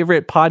your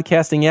favorite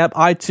podcasting app,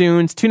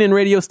 iTunes, TuneIn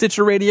Radio,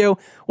 Stitcher Radio,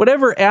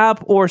 whatever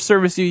app or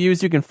service you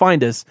use, you can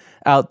find us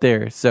out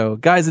there. So,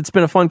 guys, it's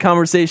been a fun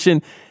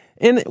conversation.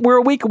 And we're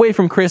a week away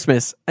from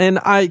Christmas, and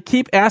I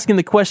keep asking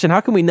the question,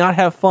 how can we not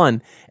have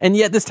fun? And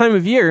yet this time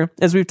of year,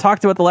 as we've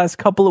talked about the last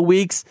couple of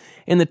weeks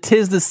in the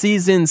 'Tis the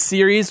Season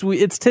series,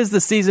 it's 'tis the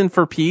season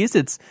for peace,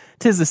 it's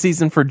 'tis the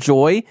season for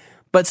joy.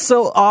 But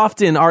so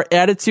often our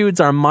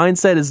attitudes, our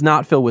mindset is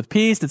not filled with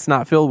peace, it's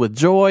not filled with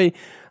joy.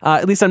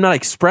 At least I'm not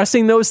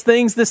expressing those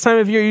things this time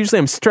of year. Usually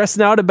I'm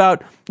stressing out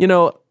about,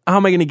 how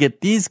am I going to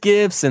get these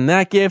gifts and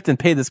that gift and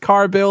pay this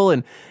car bill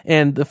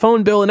and the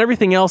phone bill and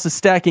everything else is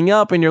stacking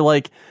up, and you're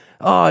like,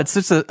 oh, it's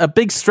just a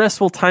big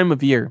stressful time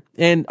of year.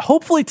 And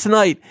hopefully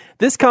tonight,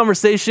 this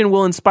conversation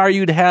will inspire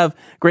you to have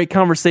great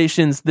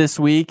conversations this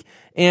week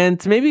and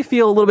to maybe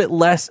feel a little bit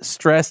less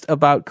stressed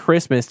about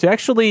Christmas, to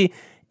actually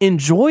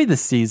enjoy the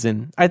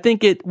season. I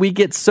think we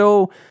get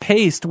so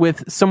paced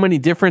with so many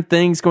different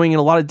things going in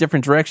a lot of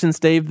different directions,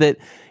 Dave, that,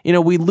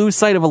 we lose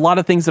sight of a lot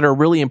of things that are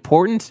really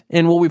important.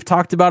 And what we've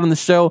talked about on the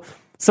show,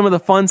 some of the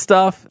fun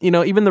stuff,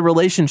 even the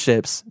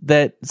relationships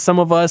that some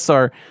of us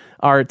are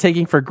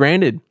taking for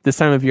granted this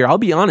time of year. I'll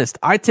be honest,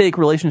 I take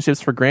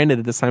relationships for granted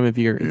at this time of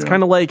year. It's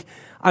kind of like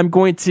I'm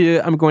going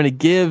to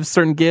give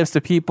certain gifts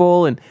to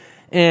people and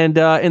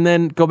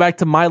then go back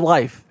to my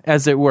life,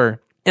 as it were.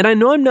 And I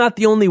know I'm not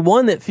the only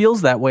one that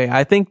feels that way.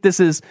 I think this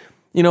is,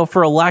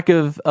 for a lack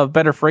of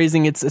better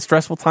phrasing, it's a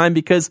stressful time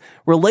because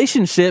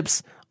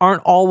relationships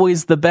aren't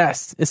always the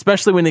best,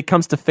 especially when it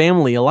comes to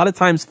family. A lot of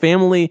times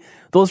family,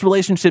 those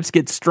relationships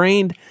get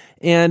strained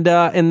and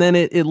then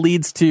it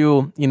leads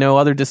to,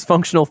 other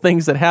dysfunctional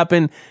things that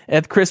happen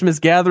at Christmas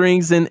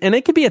gatherings. And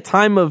it can be a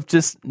time of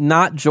just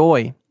not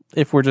joy,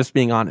 if we're just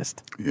being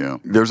honest. Yeah.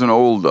 There's an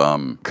old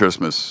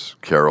Christmas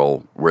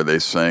carol where they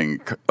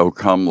sing, "Oh,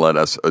 come, let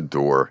us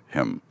adore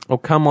him." Oh,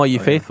 come, all ye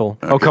faithful.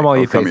 Okay. Oh, come, all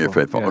ye faithful.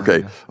 faithful. Okay.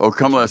 Yeah. Oh,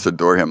 come, let us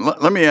adore him.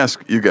 Let me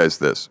ask you guys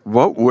this.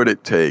 What would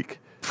it take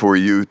for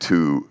you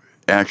to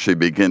actually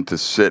begin to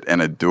sit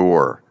and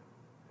adore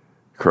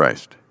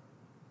Christ?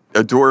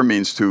 Adore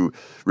means to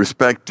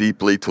respect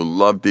deeply, to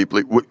love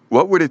deeply.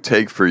 What would it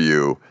take for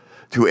you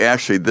to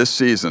actually this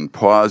season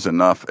pause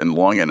enough and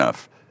long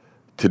enough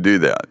to do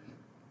that?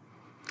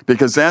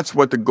 Because that's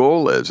what the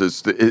goal is.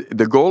 It's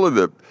the goal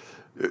of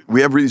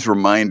we have these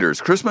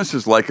reminders. Christmas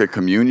is like a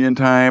communion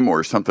time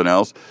or something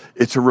else.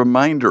 It's a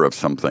reminder of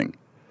something.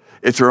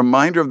 It's a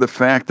reminder of the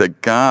fact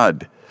that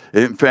God,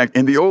 in fact,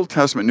 in the Old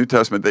Testament, New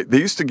Testament, they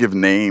used to give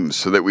names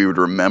so that we would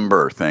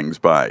remember things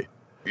by.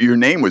 Your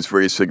name was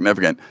very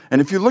significant.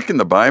 And if you look in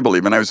the Bible,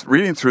 even I was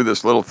reading through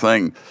this little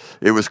thing,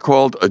 it was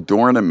called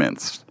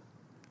Adornaments.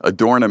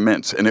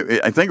 And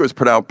I think it was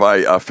put out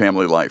by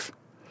Family Life.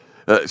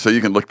 So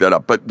you can look that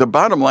up. But the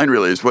bottom line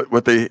really is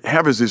what they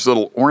have is these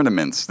little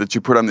ornaments that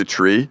you put on the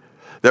tree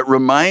that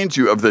remind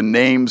you of the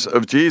names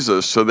of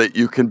Jesus so that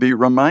you can be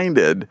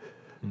reminded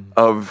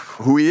of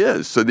who he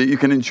is, so that you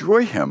can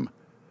enjoy him.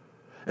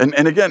 And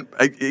again,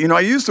 I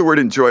use the word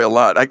enjoy a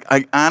lot.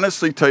 I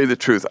honestly tell you the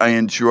truth. I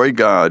enjoy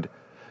God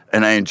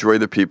and I enjoy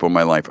the people in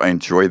my life. I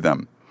enjoy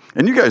them.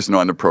 And you guys know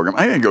on the program,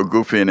 I can go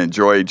goofy and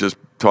enjoy just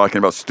talking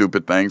about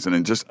stupid things. And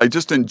I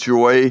just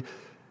enjoy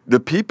the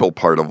people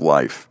part of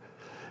life.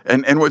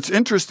 And what's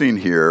interesting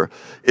here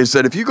is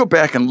that if you go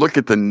back and look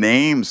at the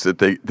names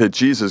that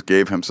Jesus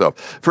gave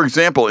himself. For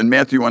example, in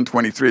Matthew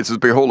 1:23, it says,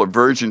 "Behold, a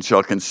virgin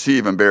shall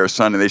conceive and bear a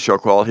son, and they shall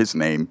call his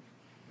name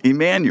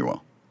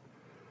Emmanuel."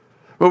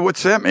 Well,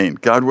 what's that mean?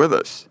 God with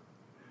us.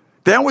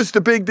 That was the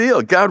big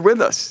deal, God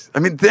with us. I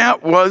mean,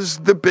 that was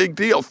the big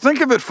deal. Think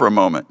of it for a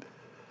moment.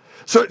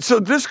 So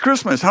this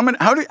Christmas,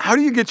 how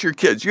do you get your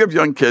kids? You have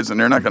young kids, and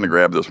they're not going to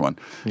grab this one.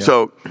 Yeah.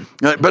 So,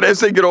 but as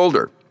they get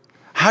older,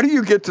 how do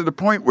you get to the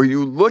point where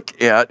you look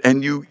at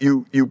and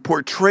you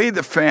portray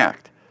the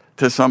fact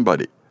to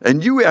somebody,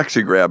 and you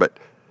actually grab it,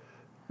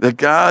 that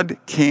God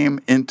came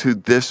into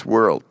this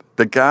world,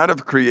 the God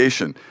of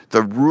creation,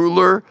 the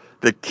ruler,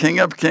 the King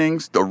of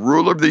kings, the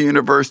ruler of the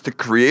universe, the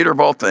creator of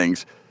all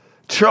things,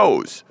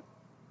 chose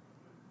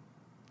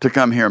to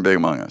come here and be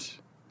among us.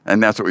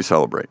 And that's what we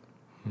celebrate.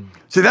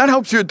 See, that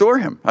helps you adore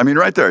him. I mean,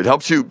 right there. It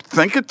helps you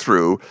think it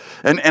through.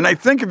 And I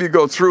think if you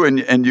go through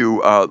and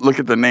you look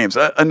at the names,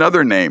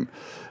 another name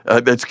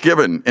that's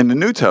given in the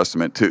New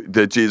Testament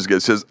that Jesus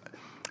gives says,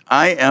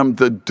 "I am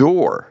the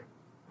door."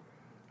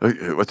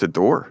 What's a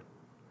door?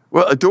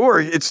 Well, a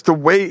door, it's the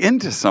way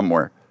into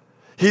somewhere.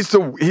 He's the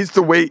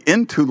way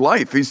into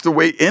life. He's the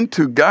way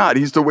into God.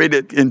 He's the way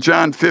that in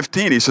John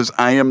 15, he says,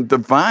 "I am the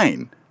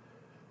vine."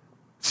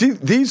 See,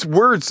 these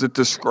words that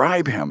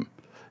describe him,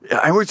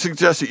 I would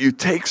suggest that you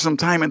take some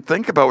time and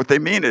think about what they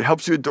mean. It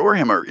helps you adore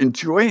him or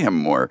enjoy him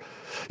more.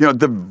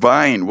 The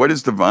vine, what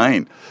is the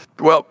vine?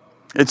 Well,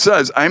 it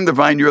says, "I am the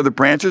vine, you are the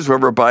branches.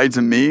 Whoever abides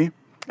in me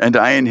and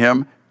I in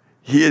him,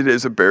 he it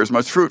is that bears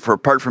much fruit. For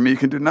apart from me, you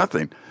can do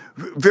nothing."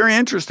 Very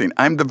interesting.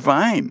 I'm the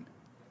vine.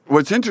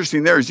 What's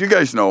interesting there is, you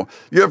guys know,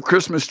 you have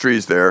Christmas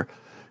trees there.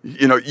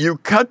 You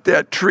cut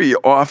that tree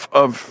off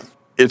of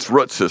its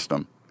root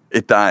system,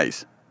 it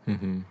dies.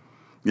 Mm-hmm.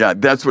 Yeah,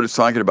 that's what it's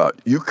talking about.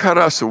 You cut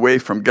us away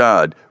from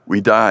God, we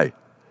die.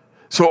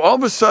 So all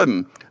of a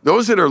sudden,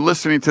 those that are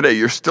listening today,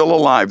 you're still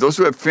alive. Those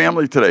who have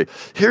family today,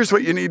 here's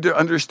what you need to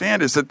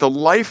understand is that the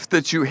life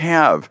that you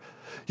have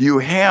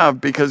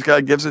because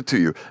God gives it to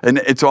you. And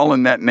it's all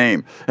in that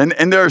name.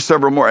 And there are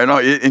several more. I know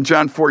in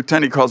John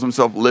 4:10, he calls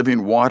himself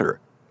living water.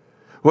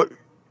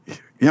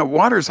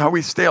 Water is how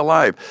we stay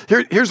alive.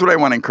 Here's what I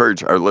want to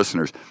encourage our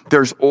listeners.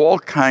 There's all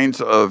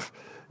kinds of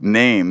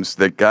names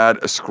that God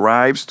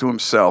ascribes to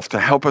himself to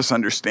help us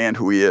understand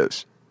who he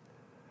is.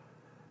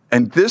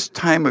 And this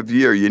time of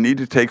year, you need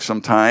to take some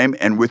time,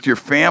 and with your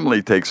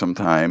family, take some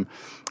time,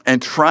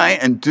 and try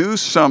and do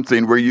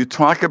something where you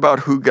talk about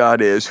who God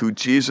is, who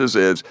Jesus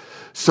is,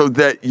 so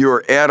that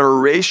your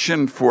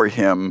adoration for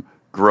him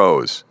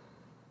grows.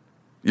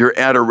 Your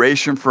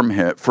adoration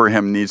for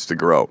him needs to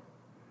grow.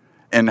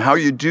 And how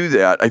you do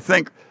that, I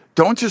think,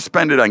 don't just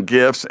spend it on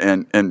gifts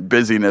and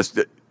busyness.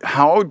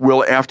 How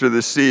will, after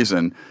this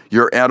season,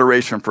 your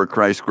adoration for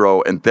Christ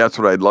grow? And that's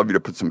what I'd love you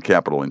to put some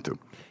capital into.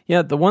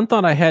 Yeah, the one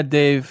thought I had,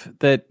 Dave,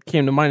 that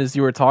came to mind as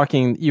you were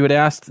talking, you had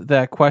asked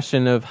that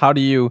question of how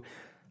do you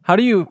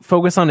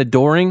focus on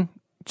adoring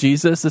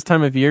Jesus this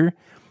time of year?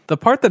 The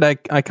part that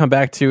I come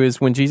back to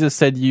is when Jesus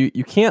said you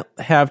can't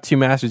have two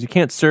masters, you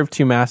can't serve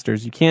two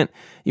masters, you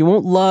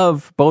won't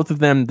love both of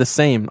them the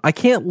same. I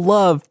can't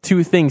love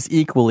two things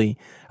equally.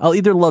 I'll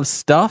either love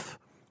stuff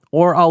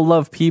or I'll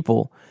love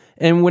people.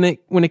 And when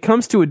it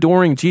comes to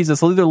adoring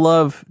Jesus, I'll either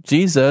love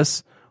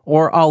Jesus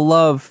or I'll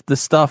love the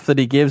stuff that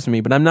he gives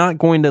me, but I'm not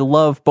going to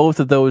love both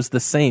of those the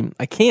same.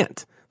 I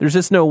can't. There's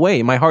just no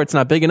way. My heart's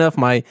not big enough.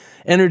 My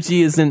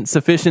energy isn't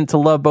sufficient to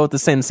love both the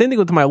same. Same thing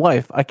with my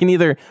wife. I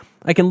can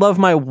love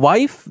my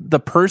wife, the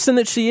person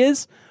that she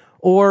is,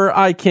 or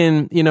I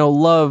can,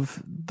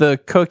 love the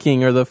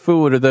cooking or the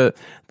food or the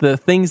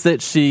things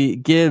that she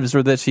gives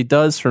or that she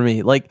does for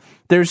me. Like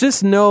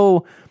there's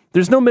no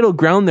middle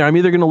ground there. I'm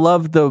either going to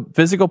love the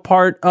physical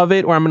part of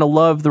it or I'm going to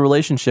love the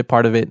relationship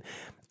part of it.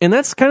 And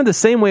that's kind of the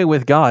same way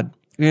with God.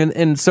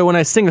 And so when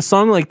I sing a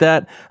song like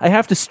that, I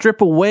have to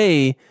strip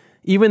away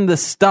even the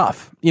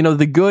stuff,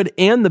 the good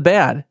and the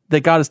bad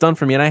that God has done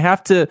for me. And I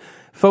have to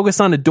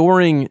focus on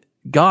adoring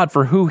God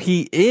for who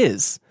he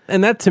is.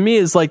 And that to me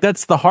is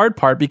that's the hard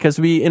part because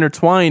we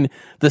intertwine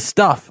the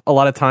stuff a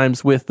lot of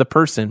times with the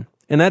person.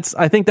 And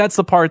I think that's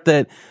the part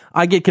that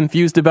I get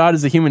confused about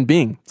as a human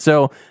being.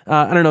 So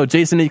I don't know,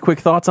 Jason, any quick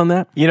thoughts on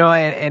that?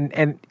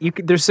 And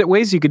there's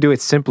ways you could do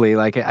it simply.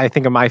 Like I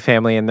think of my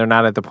family, and they're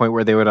not at the point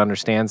where they would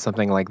understand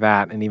something like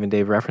that. And even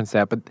Dave referenced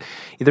that. But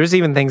there's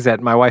even things that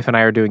my wife and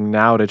I are doing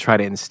now to try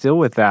to instill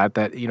with that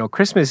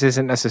Christmas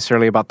isn't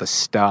necessarily about the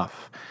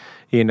stuff.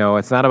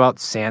 It's not about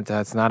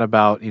Santa. It's not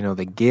about,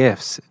 the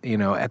gifts.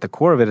 At the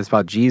core of it, it's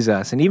about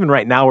Jesus. And even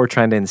right now, we're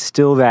trying to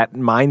instill that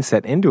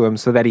mindset into him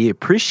so that he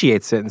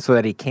appreciates it and so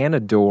that he can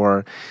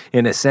adore,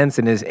 in a sense,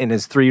 in his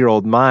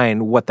 3-year-old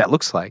mind, what that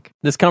looks like.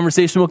 This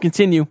conversation will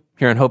continue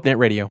here on HopeNet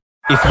Radio.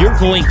 If you're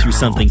going through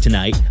something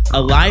tonight,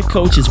 a live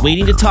coach is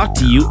waiting to talk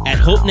to you at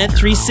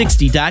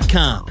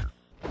HopeNet360.com.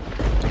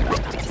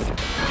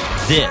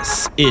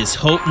 This is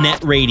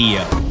HopeNet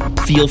Radio.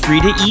 Feel free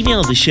to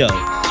email the show,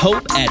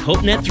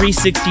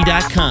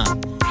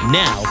 hope@HopeNet360.com.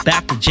 Now,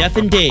 back to Jeff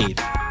and Dave.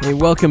 Hey,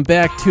 welcome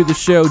back to the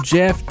show.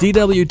 Jeff,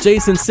 DW,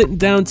 Jason sitting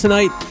down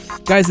tonight.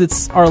 Guys,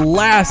 it's our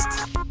last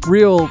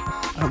real,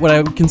 what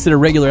I would consider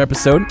regular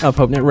episode of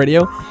HopeNet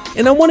Radio.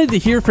 And I wanted to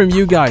hear from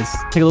you guys.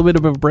 Take a little bit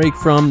of a break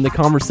from the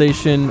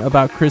conversation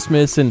about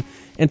Christmas and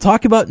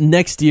talk about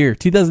next year.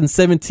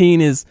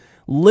 2017 is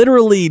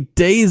literally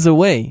days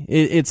away.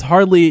 You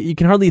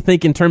can hardly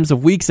think in terms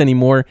of weeks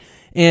anymore.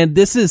 And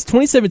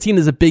 2017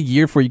 is a big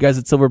year for you guys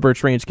at Silver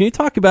Birch Ranch. Can you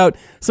talk about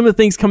some of the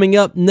things coming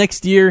up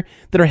next year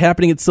that are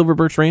happening at Silver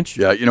Birch Ranch?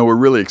 Yeah, we're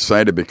really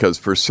excited because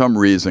for some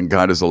reason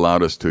God has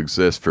allowed us to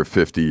exist for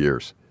 50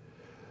 years.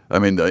 I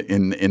mean,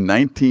 in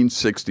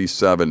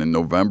 1967, in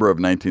November of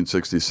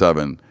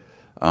 1967,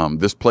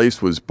 this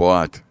place was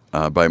bought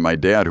by my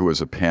dad, who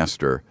was a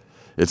pastor.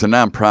 It's a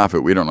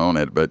nonprofit. We don't own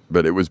it,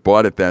 but it was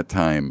bought at that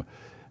time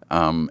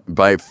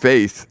by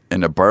faith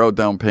and a borrowed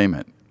down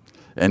payment.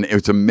 And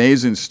it's an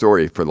amazing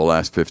story for the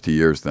last 50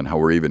 years then how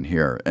we're even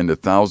here and the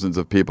thousands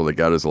of people that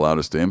God has allowed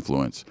us to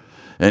influence.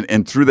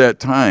 And through that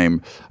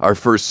time, our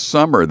first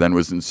summer then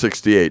was in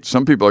 68.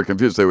 Some people are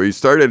confused. They say, well, you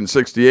started in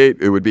 68,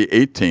 it would be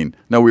 18.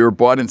 No, we were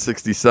bought in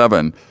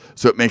 67,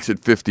 so it makes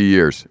it 50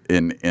 years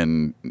in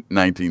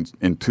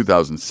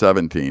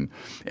 2017.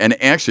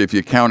 And actually, if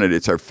you count it,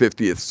 it's our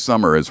 50th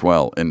summer as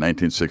well in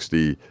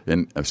 1960,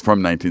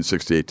 from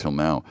 1968 till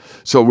now.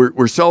 So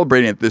we're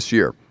celebrating it this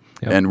year.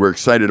 Yep. And we're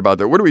excited about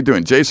that. What are we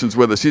doing? Jason's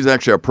with us. He's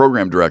actually our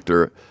program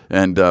director.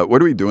 And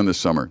what are we doing this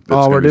summer?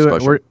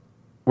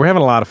 We're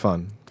having a lot of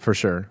fun, for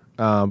sure.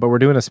 But we're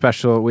doing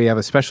we have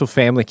a special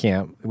family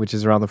camp, which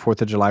is around the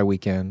 4th of July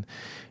weekend.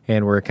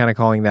 And we're kind of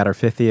calling that our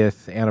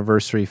 50th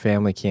anniversary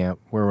family camp,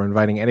 where we're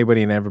inviting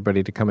anybody and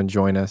everybody to come and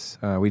join us.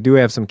 We do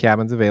have some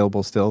cabins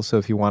available still, so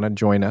if you want to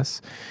join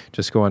us,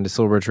 just go on to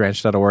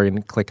silverbirchranch.org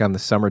and click on the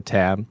summer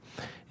tab,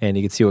 and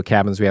you can see what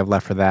cabins we have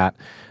left for that.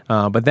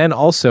 But then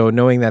also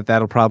knowing that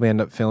that'll probably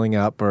end up filling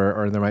up,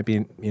 or there might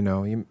be,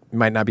 you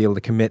might not be able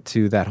to commit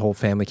to that whole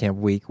family camp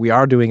week. We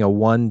are doing a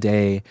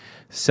 1-day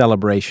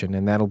celebration,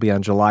 and that'll be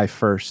on July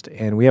 1st.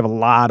 And we have a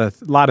lot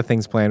of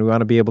things planned. We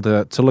want to be able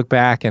to look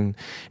back and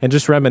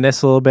just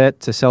reminisce a little bit,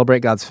 to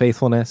celebrate God's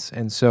faithfulness.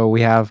 And so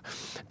we have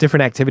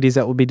different activities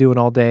that we'll be doing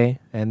all day.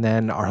 And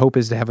then our hope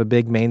is to have a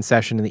big main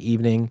session in the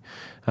evening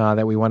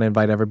that we want to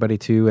invite everybody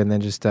to, and then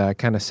just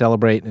kind of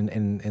celebrate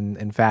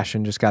and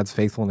fashion just God's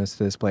faithfulness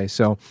to this place.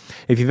 So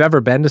if you've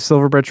ever been to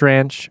Silver Birch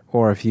Ranch,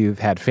 or if you've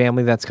had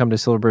family that's come to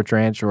Silver Birch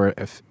Ranch, or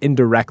if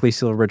indirectly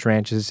Silver Birch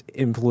Ranch has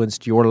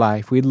influenced your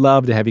life, we'd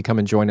love to have you come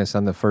and join us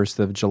on the 1st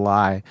of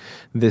July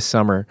this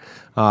summer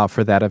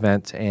for that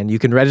event. And you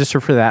can register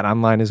for that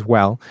online as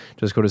well.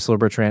 Just go to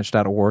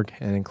silverbirchranch.org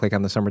and then click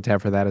on the summer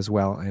tab for that as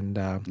well. And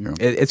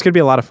it's going to be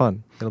a lot of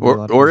fun.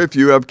 Or if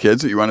you have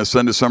kids that you want to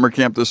send to summer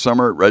camp this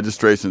summer,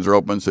 registrations are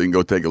open, so you can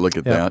go take a look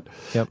at that.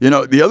 Yep.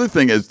 The other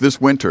thing is this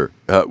winter,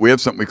 we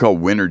have something we call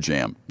Winter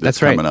Jam that's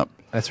coming up.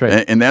 That's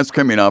right. And that's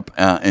coming up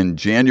in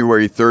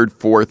January 3rd,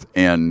 4th,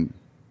 and...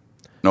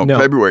 No,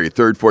 February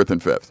 3rd, 4th,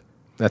 and 5th.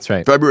 That's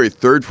right. February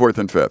 3rd, 4th,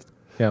 and 5th.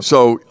 Yep.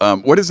 So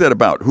what is that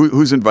about?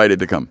 Who's invited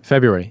to come?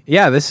 February.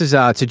 Yeah, this is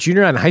to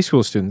junior and high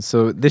school students.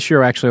 So this year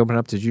we're actually opening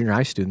up to junior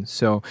high students.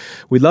 So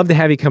we'd love to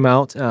have you come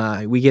out.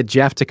 We get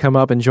Jeff to come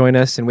up and join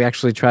us, and we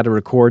actually try to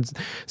record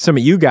some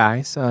of you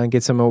guys and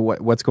get some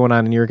of what's going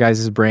on in your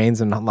guys'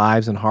 brains and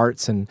lives and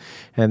hearts, and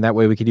that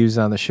way we could use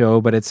it on the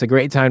show. But it's a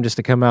great time just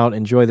to come out,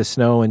 enjoy the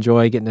snow,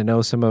 enjoy getting to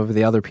know some of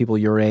the other people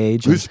your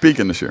age. Who's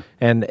speaking this year?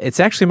 And it's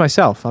actually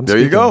myself. I'm there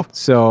speaking. You go.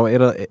 So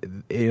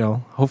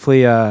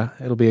hopefully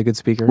it'll be a good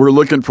speaker. We're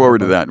looking forward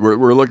to that.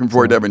 We're looking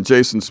forward to having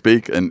Jason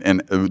speak,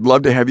 and would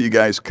love to have you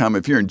guys come.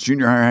 If you're in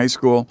junior high, high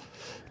school,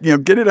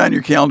 get it on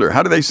your calendar.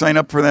 How do they sign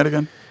up for that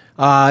again?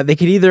 They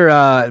could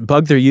either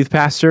bug their youth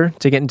pastor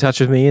to get in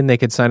touch with me, and they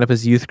could sign up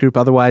as a youth group.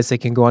 Otherwise, they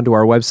can go onto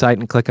our website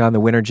and click on the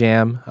Winter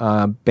Jam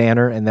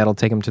banner, and that'll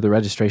take them to the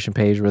registration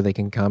page where they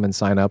can come and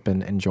sign up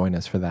and join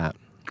us for that.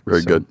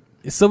 Very good.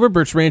 Silver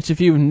Birch Ranch, if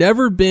you've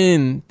never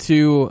been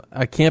to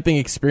a camping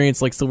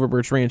experience like Silver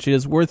Birch Ranch, it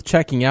is worth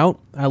checking out.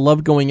 I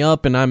love going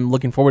up, and I'm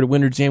looking forward to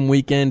Winter Jam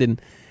weekend, and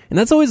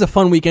that's always a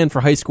fun weekend for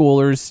high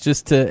schoolers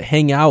just to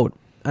hang out.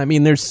 I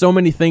mean, there's so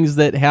many things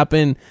that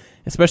happen,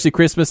 especially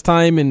Christmas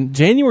time, and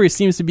January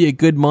seems to be a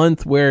good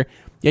month where,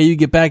 you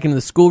get back into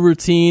the school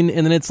routine,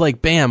 and then it's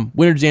like, bam,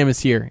 Winter Jam is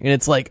here, and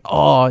it's like,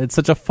 it's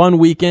such a fun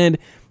weekend.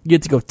 You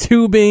get to go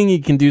tubing.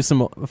 You can do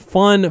some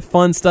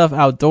fun stuff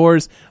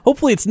outdoors.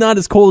 Hopefully, it's not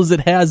as cold as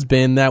it has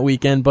been that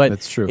weekend, but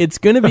that's true. It's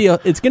gonna be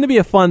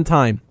a fun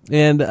time.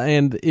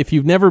 And if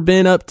you've never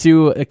been up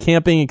to a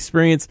camping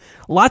experience,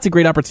 lots of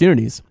great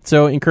opportunities.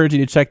 So, I encourage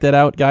you to check that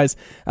out, guys.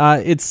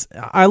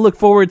 I look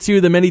forward to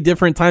the many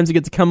different times you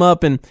get to come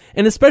up and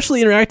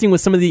especially interacting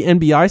with some of the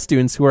NBI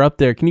students who are up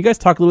there. Can you guys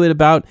talk a little bit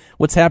about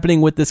what's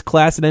happening with this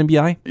class at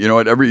NBI? You know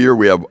what? Every year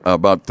we have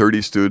about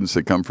 30 students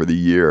that come for the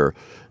year.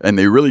 And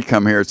they really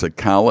come here. It's a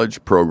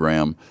college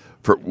program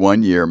for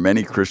 1 year.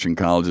 Many Christian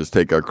colleges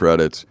take our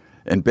credits.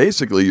 And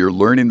basically, you're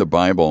learning the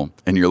Bible,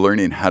 and you're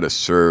learning how to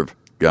serve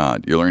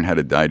God. You learn how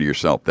to die to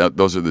yourself.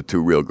 Those are the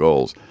two real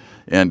goals.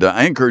 And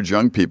I encourage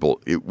young people,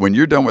 when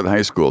you're done with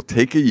high school,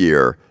 take a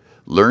year,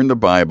 learn the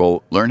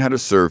Bible, learn how to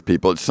serve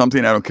people. It's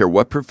something, I don't care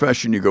what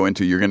profession you go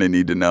into, you're going to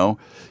need to know.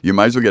 You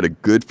might as well get a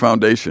good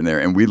foundation there.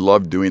 And we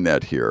love doing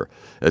that here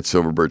at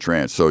Silver Birch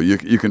Ranch. So you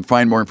can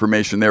find more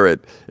information there at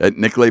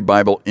Nicolet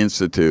Bible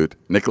Institute,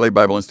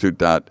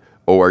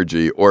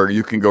 nicoletbibleinstitute.org, or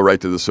you can go right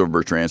to the Silver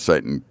Birch Ranch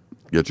site and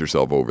get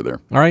yourself over there.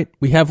 All right.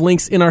 We have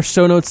links in our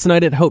show notes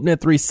tonight at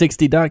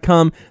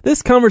HopeNet360.com.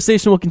 This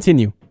conversation will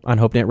continue on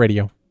HopeNet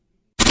Radio.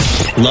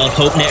 Love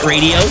HopeNet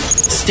Radio?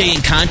 Stay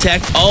in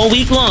contact all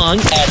week long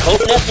at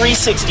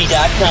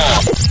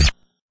HopeNet360.com.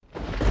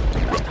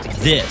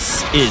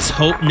 This is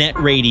HopeNet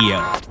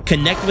Radio.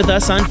 Connect with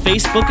us on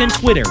Facebook and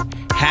Twitter.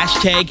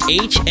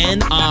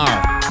 #HNR.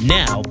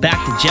 Now,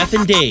 back to Jeff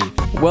and Dave.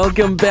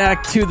 Welcome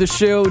back to the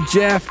show.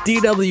 Jeff,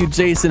 DW,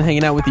 Jason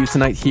hanging out with you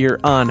tonight here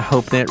on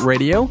HopeNet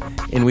Radio.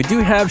 And we do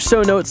have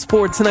show notes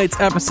for tonight's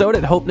episode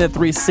at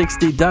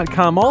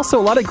HopeNet360.com. Also,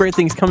 a lot of great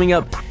things coming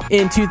up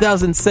in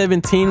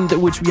 2017,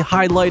 which we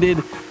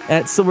highlighted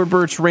at Silver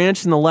Birch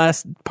Ranch in the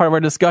last part of our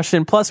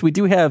discussion. Plus, we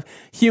do have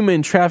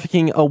Human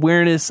Trafficking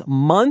Awareness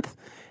Month.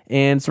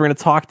 And so we're going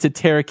to talk to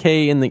Tara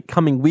Kay in the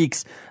coming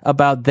weeks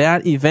about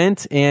that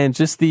event and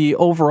just the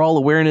overall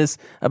awareness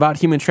about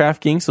human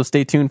trafficking. So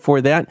stay tuned for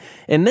that.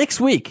 And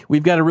next week,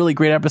 we've got a really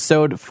great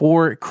episode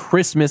for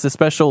Christmas, a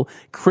special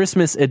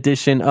Christmas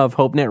edition of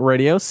HopeNet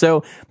Radio.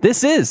 So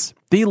this is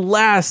the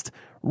last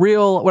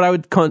real, what I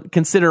would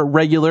consider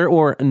regular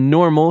or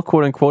normal,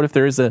 quote unquote, if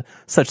there is a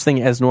such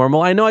thing as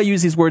normal. I know I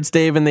use these words,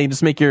 Dave, and they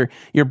just make your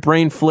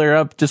brain flare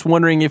up. Just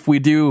wondering if we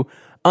do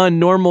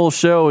unnormal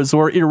shows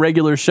or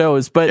irregular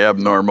shows, but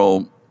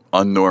abnormal,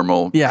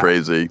 unnormal,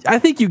 crazy. I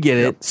think you get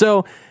it.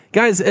 So,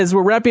 guys, as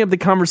we're wrapping up the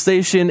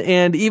conversation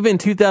and even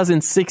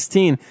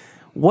 2016,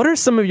 what are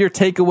some of your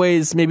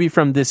takeaways maybe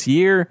from this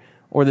year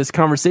or this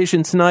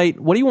conversation tonight?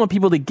 What do you want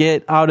people to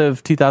get out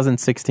of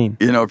 2016?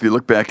 You know, if you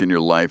look back in your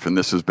life, and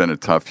this has been a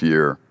tough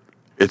year,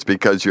 it's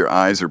because your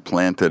eyes are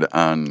planted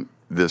on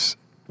this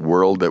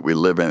world that we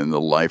live in and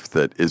the life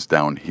that is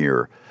down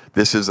here.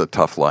 This is a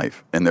tough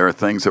life, and there are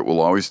things that will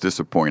always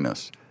disappoint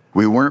us.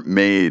 We weren't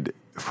made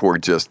for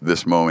just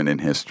this moment in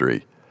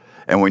history.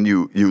 And when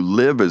you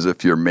live as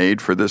if you're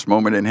made for this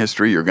moment in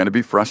history, you're going to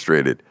be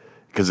frustrated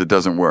because it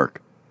doesn't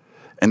work.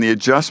 And the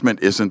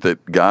adjustment isn't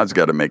that God's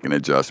got to make an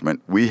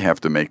adjustment. We have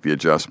to make the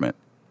adjustment.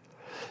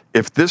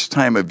 If this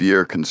time of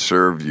year can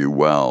serve you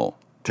well,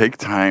 take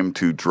time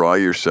to draw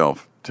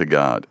yourself to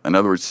God. In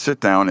other words, sit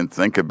down and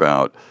think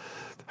about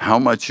how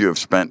much you have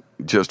spent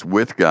just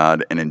with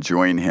God and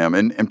enjoying Him.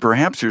 And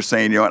perhaps you're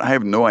saying, you know what, I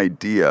have no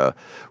idea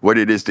what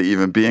it is to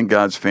even be in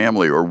God's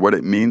family or what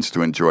it means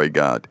to enjoy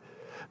God.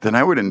 Then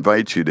I would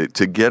invite you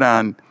to get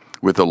on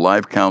with the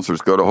live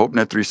counselors. Go to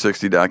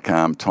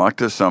HopeNet360.com, talk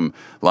to some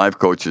live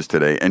coaches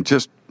today, and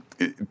just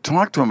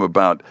talk to them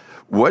about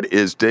what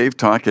is Dave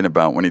talking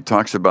about when he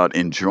talks about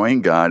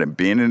enjoying God and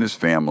being in His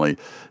family,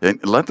 and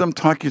let them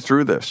talk you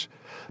through this.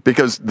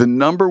 Because the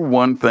number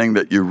one thing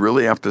that you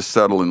really have to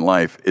settle in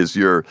life is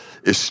your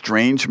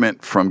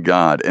estrangement from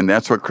God, and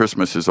that's what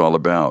Christmas is all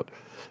about.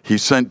 He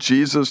sent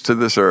Jesus to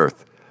this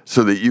earth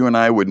so that you and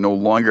I would no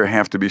longer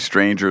have to be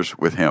strangers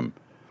with Him.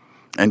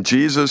 And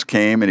Jesus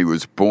came and He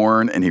was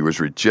born and He was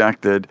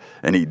rejected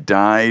and He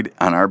died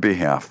on our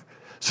behalf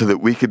so that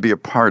we could be a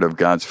part of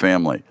God's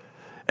family.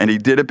 And He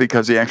did it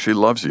because He actually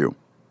loves you.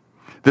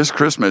 This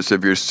Christmas,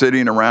 if you're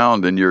sitting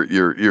around and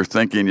you're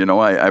thinking, you know,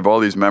 I have all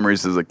these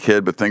memories as a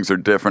kid, but things are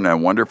different. I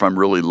wonder if I'm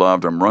really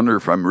loved. I wonder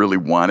if I'm really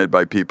wanted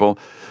by people.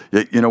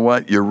 You know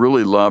what? You're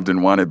really loved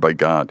and wanted by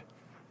God.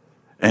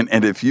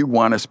 And if you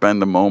want to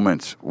spend the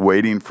moments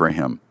waiting for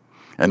Him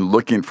and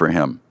looking for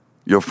Him,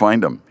 you'll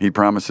find Him. He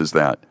promises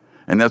that.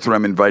 And that's what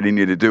I'm inviting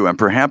you to do. And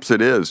perhaps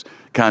it is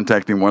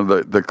contacting one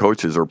of the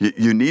coaches. Or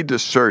you need to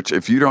search.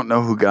 If you don't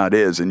know who God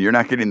is and you're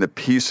not getting the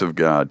peace of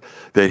God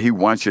that He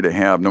wants you to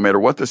have, no matter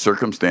what the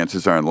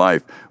circumstances are in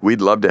life,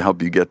 we'd love to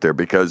help you get there.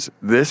 Because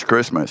this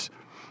Christmas,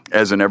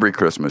 as in every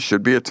Christmas,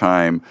 should be a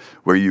time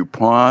where you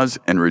pause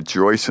and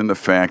rejoice in the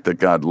fact that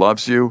God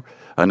loves you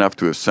enough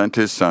to have sent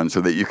His Son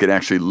so that you could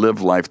actually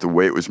live life the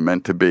way it was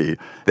meant to be.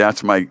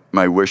 That's my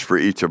wish for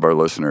each of our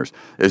listeners,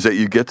 is that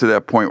you get to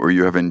that point where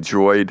you have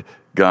enjoyed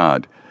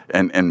God.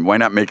 And why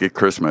not make it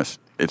Christmas?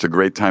 It's a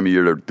great time of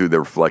year to do the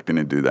reflecting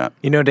and do that.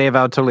 You know, Dave,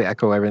 I would totally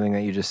echo everything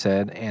that you just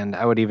said. And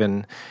I would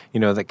even, you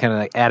know, that kind of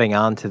like adding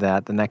on to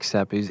that, the next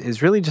step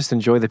is really just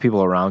enjoy the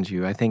people around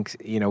you. I think,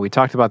 you know, we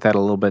talked about that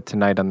a little bit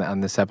tonight on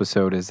this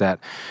episode, is that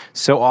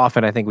so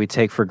often I think we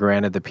take for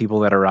granted the people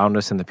that are around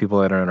us and the people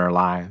that are in our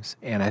lives.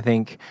 And I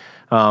think,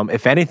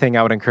 if anything,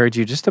 I would encourage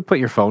you just to put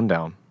your phone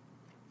down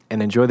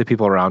and enjoy the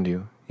people around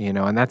you. You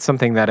know, and that's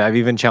something that I've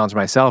even challenged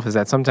myself, is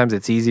that sometimes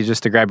it's easy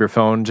just to grab your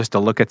phone, just to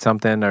look at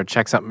something or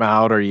check something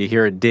out, or you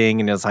hear a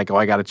ding and it's like, oh,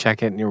 I got to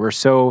check it. And we're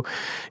so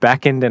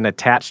back-ended and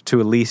attached to,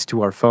 at least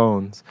to our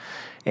phones.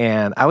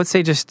 And I would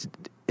say just,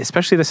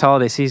 especially this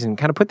holiday season,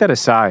 kind of put that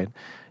aside,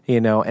 you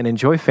know, and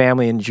enjoy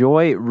family,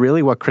 enjoy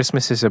really what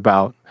Christmas is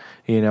about.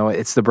 You know,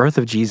 it's the birth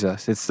of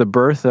Jesus. It's the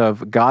birth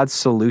of God's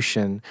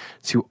solution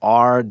to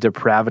our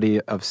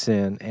depravity of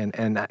sin.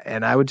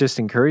 And I would just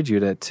encourage you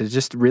to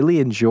just really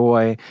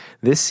enjoy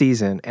this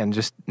season and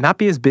just not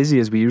be as busy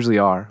as we usually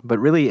are, but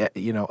really,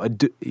 you know,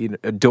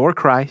 adore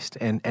Christ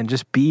and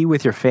just be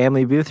with your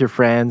family, be with your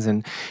friends,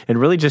 and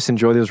really just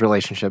enjoy those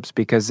relationships,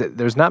 because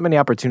there's not many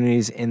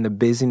opportunities in the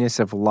busyness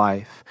of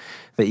life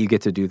that you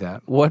get to do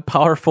that. What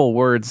powerful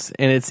words.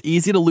 And it's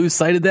easy to lose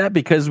sight of that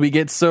because we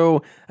get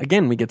so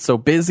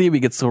busy, we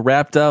get so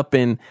wrapped up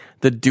in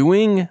the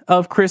doing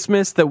of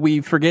Christmas that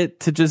we forget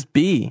to just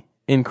be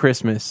in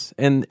Christmas.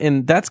 And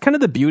that's kind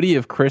of the beauty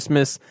of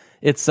Christmas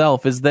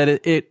itself, is that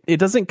it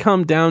doesn't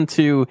come down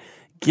to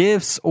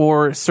gifts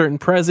or certain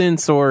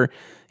presents or,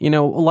 you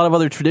know, a lot of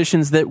other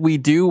traditions that we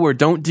do or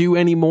don't do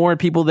anymore,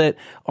 people that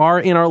are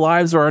in our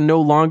lives or are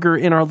no longer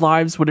in our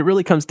lives. What it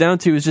really comes down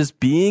to is just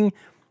being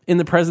in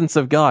the presence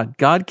of God.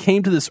 God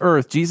came to this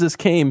earth. Jesus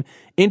came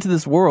into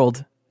this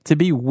world to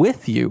be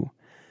with you.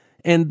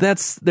 And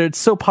that's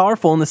so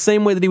powerful. In the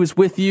same way that He was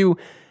with you,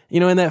 you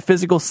know, in that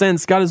physical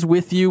sense, God is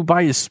with you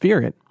by His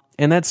Spirit.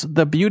 And that's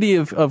the beauty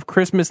of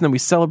Christmas. And then we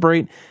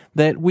celebrate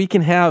that we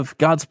can have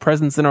God's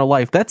presence in our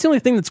life. That's the only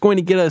thing that's going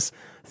to get us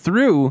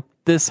through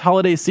this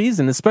holiday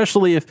season,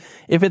 especially if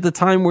at the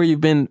time where you've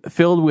been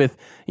filled with,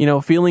 you know,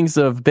 feelings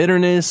of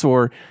bitterness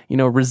or, you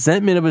know,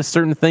 resentment of a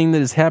certain thing that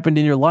has happened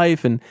in your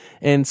life.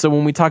 And so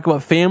when we talk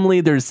about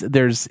family,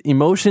 there's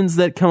emotions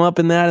that come up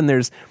in that, and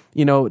there's,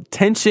 you know,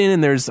 tension,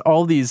 and there's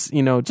all these,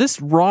 you know, just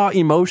raw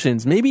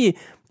emotions. Maybe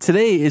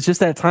today is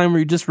just that time where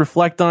you just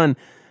reflect on,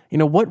 you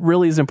know, what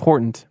really is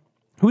important.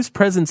 Whose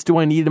presence do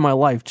I need in my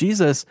life?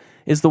 Jesus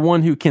is the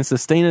one who can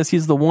sustain us.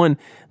 He's the one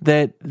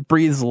that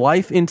breathes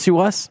life into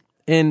us.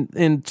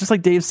 And just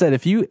like Dave said,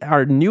 if you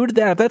are new to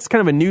that, if that's kind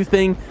of a new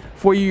thing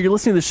for you, you're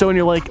listening to the show and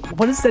you're like,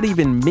 what does that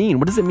even mean?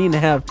 What does it mean to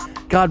have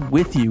God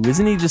with you?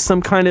 Isn't He just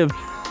some kind of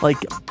like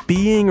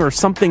being or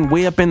something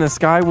way up in the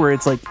sky where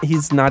it's like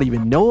he's not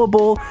even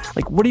knowable?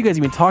 Like, what are you guys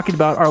even talking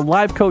about? Our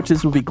live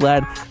coaches will be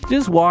glad to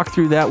just walk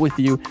through that with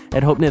you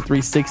at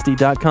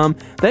HopeNet360.com.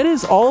 That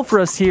is all for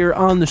us here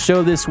on the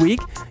show this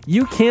week.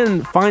 You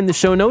can find the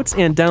show notes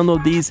and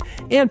download these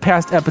and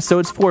past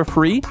episodes for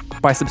free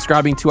by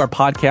subscribing to our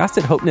podcast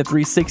at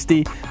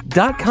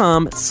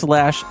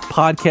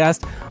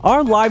HopeNet360.com/podcast.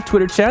 Our live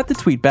Twitter chat, the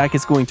tweet back,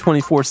 is going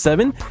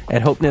 24/7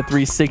 at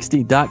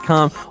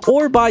HopeNet360.com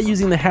or by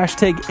using the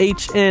hashtag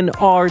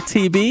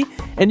HNRTB.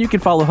 And you can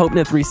follow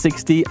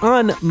HopeNet360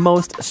 on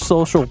most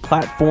social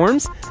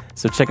platforms.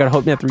 So check out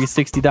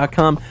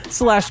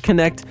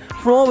HopeNet360.com/connect.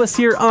 For all of us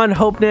here on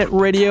HopeNet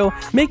Radio,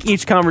 make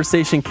each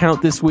conversation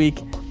count this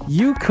week.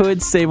 You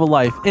could save a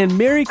life. And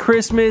Merry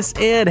Christmas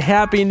and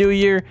Happy New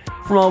Year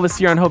from all of us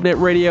here on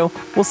HopeNet Radio.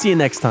 We'll see you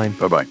next time.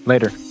 Bye-bye.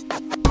 Later.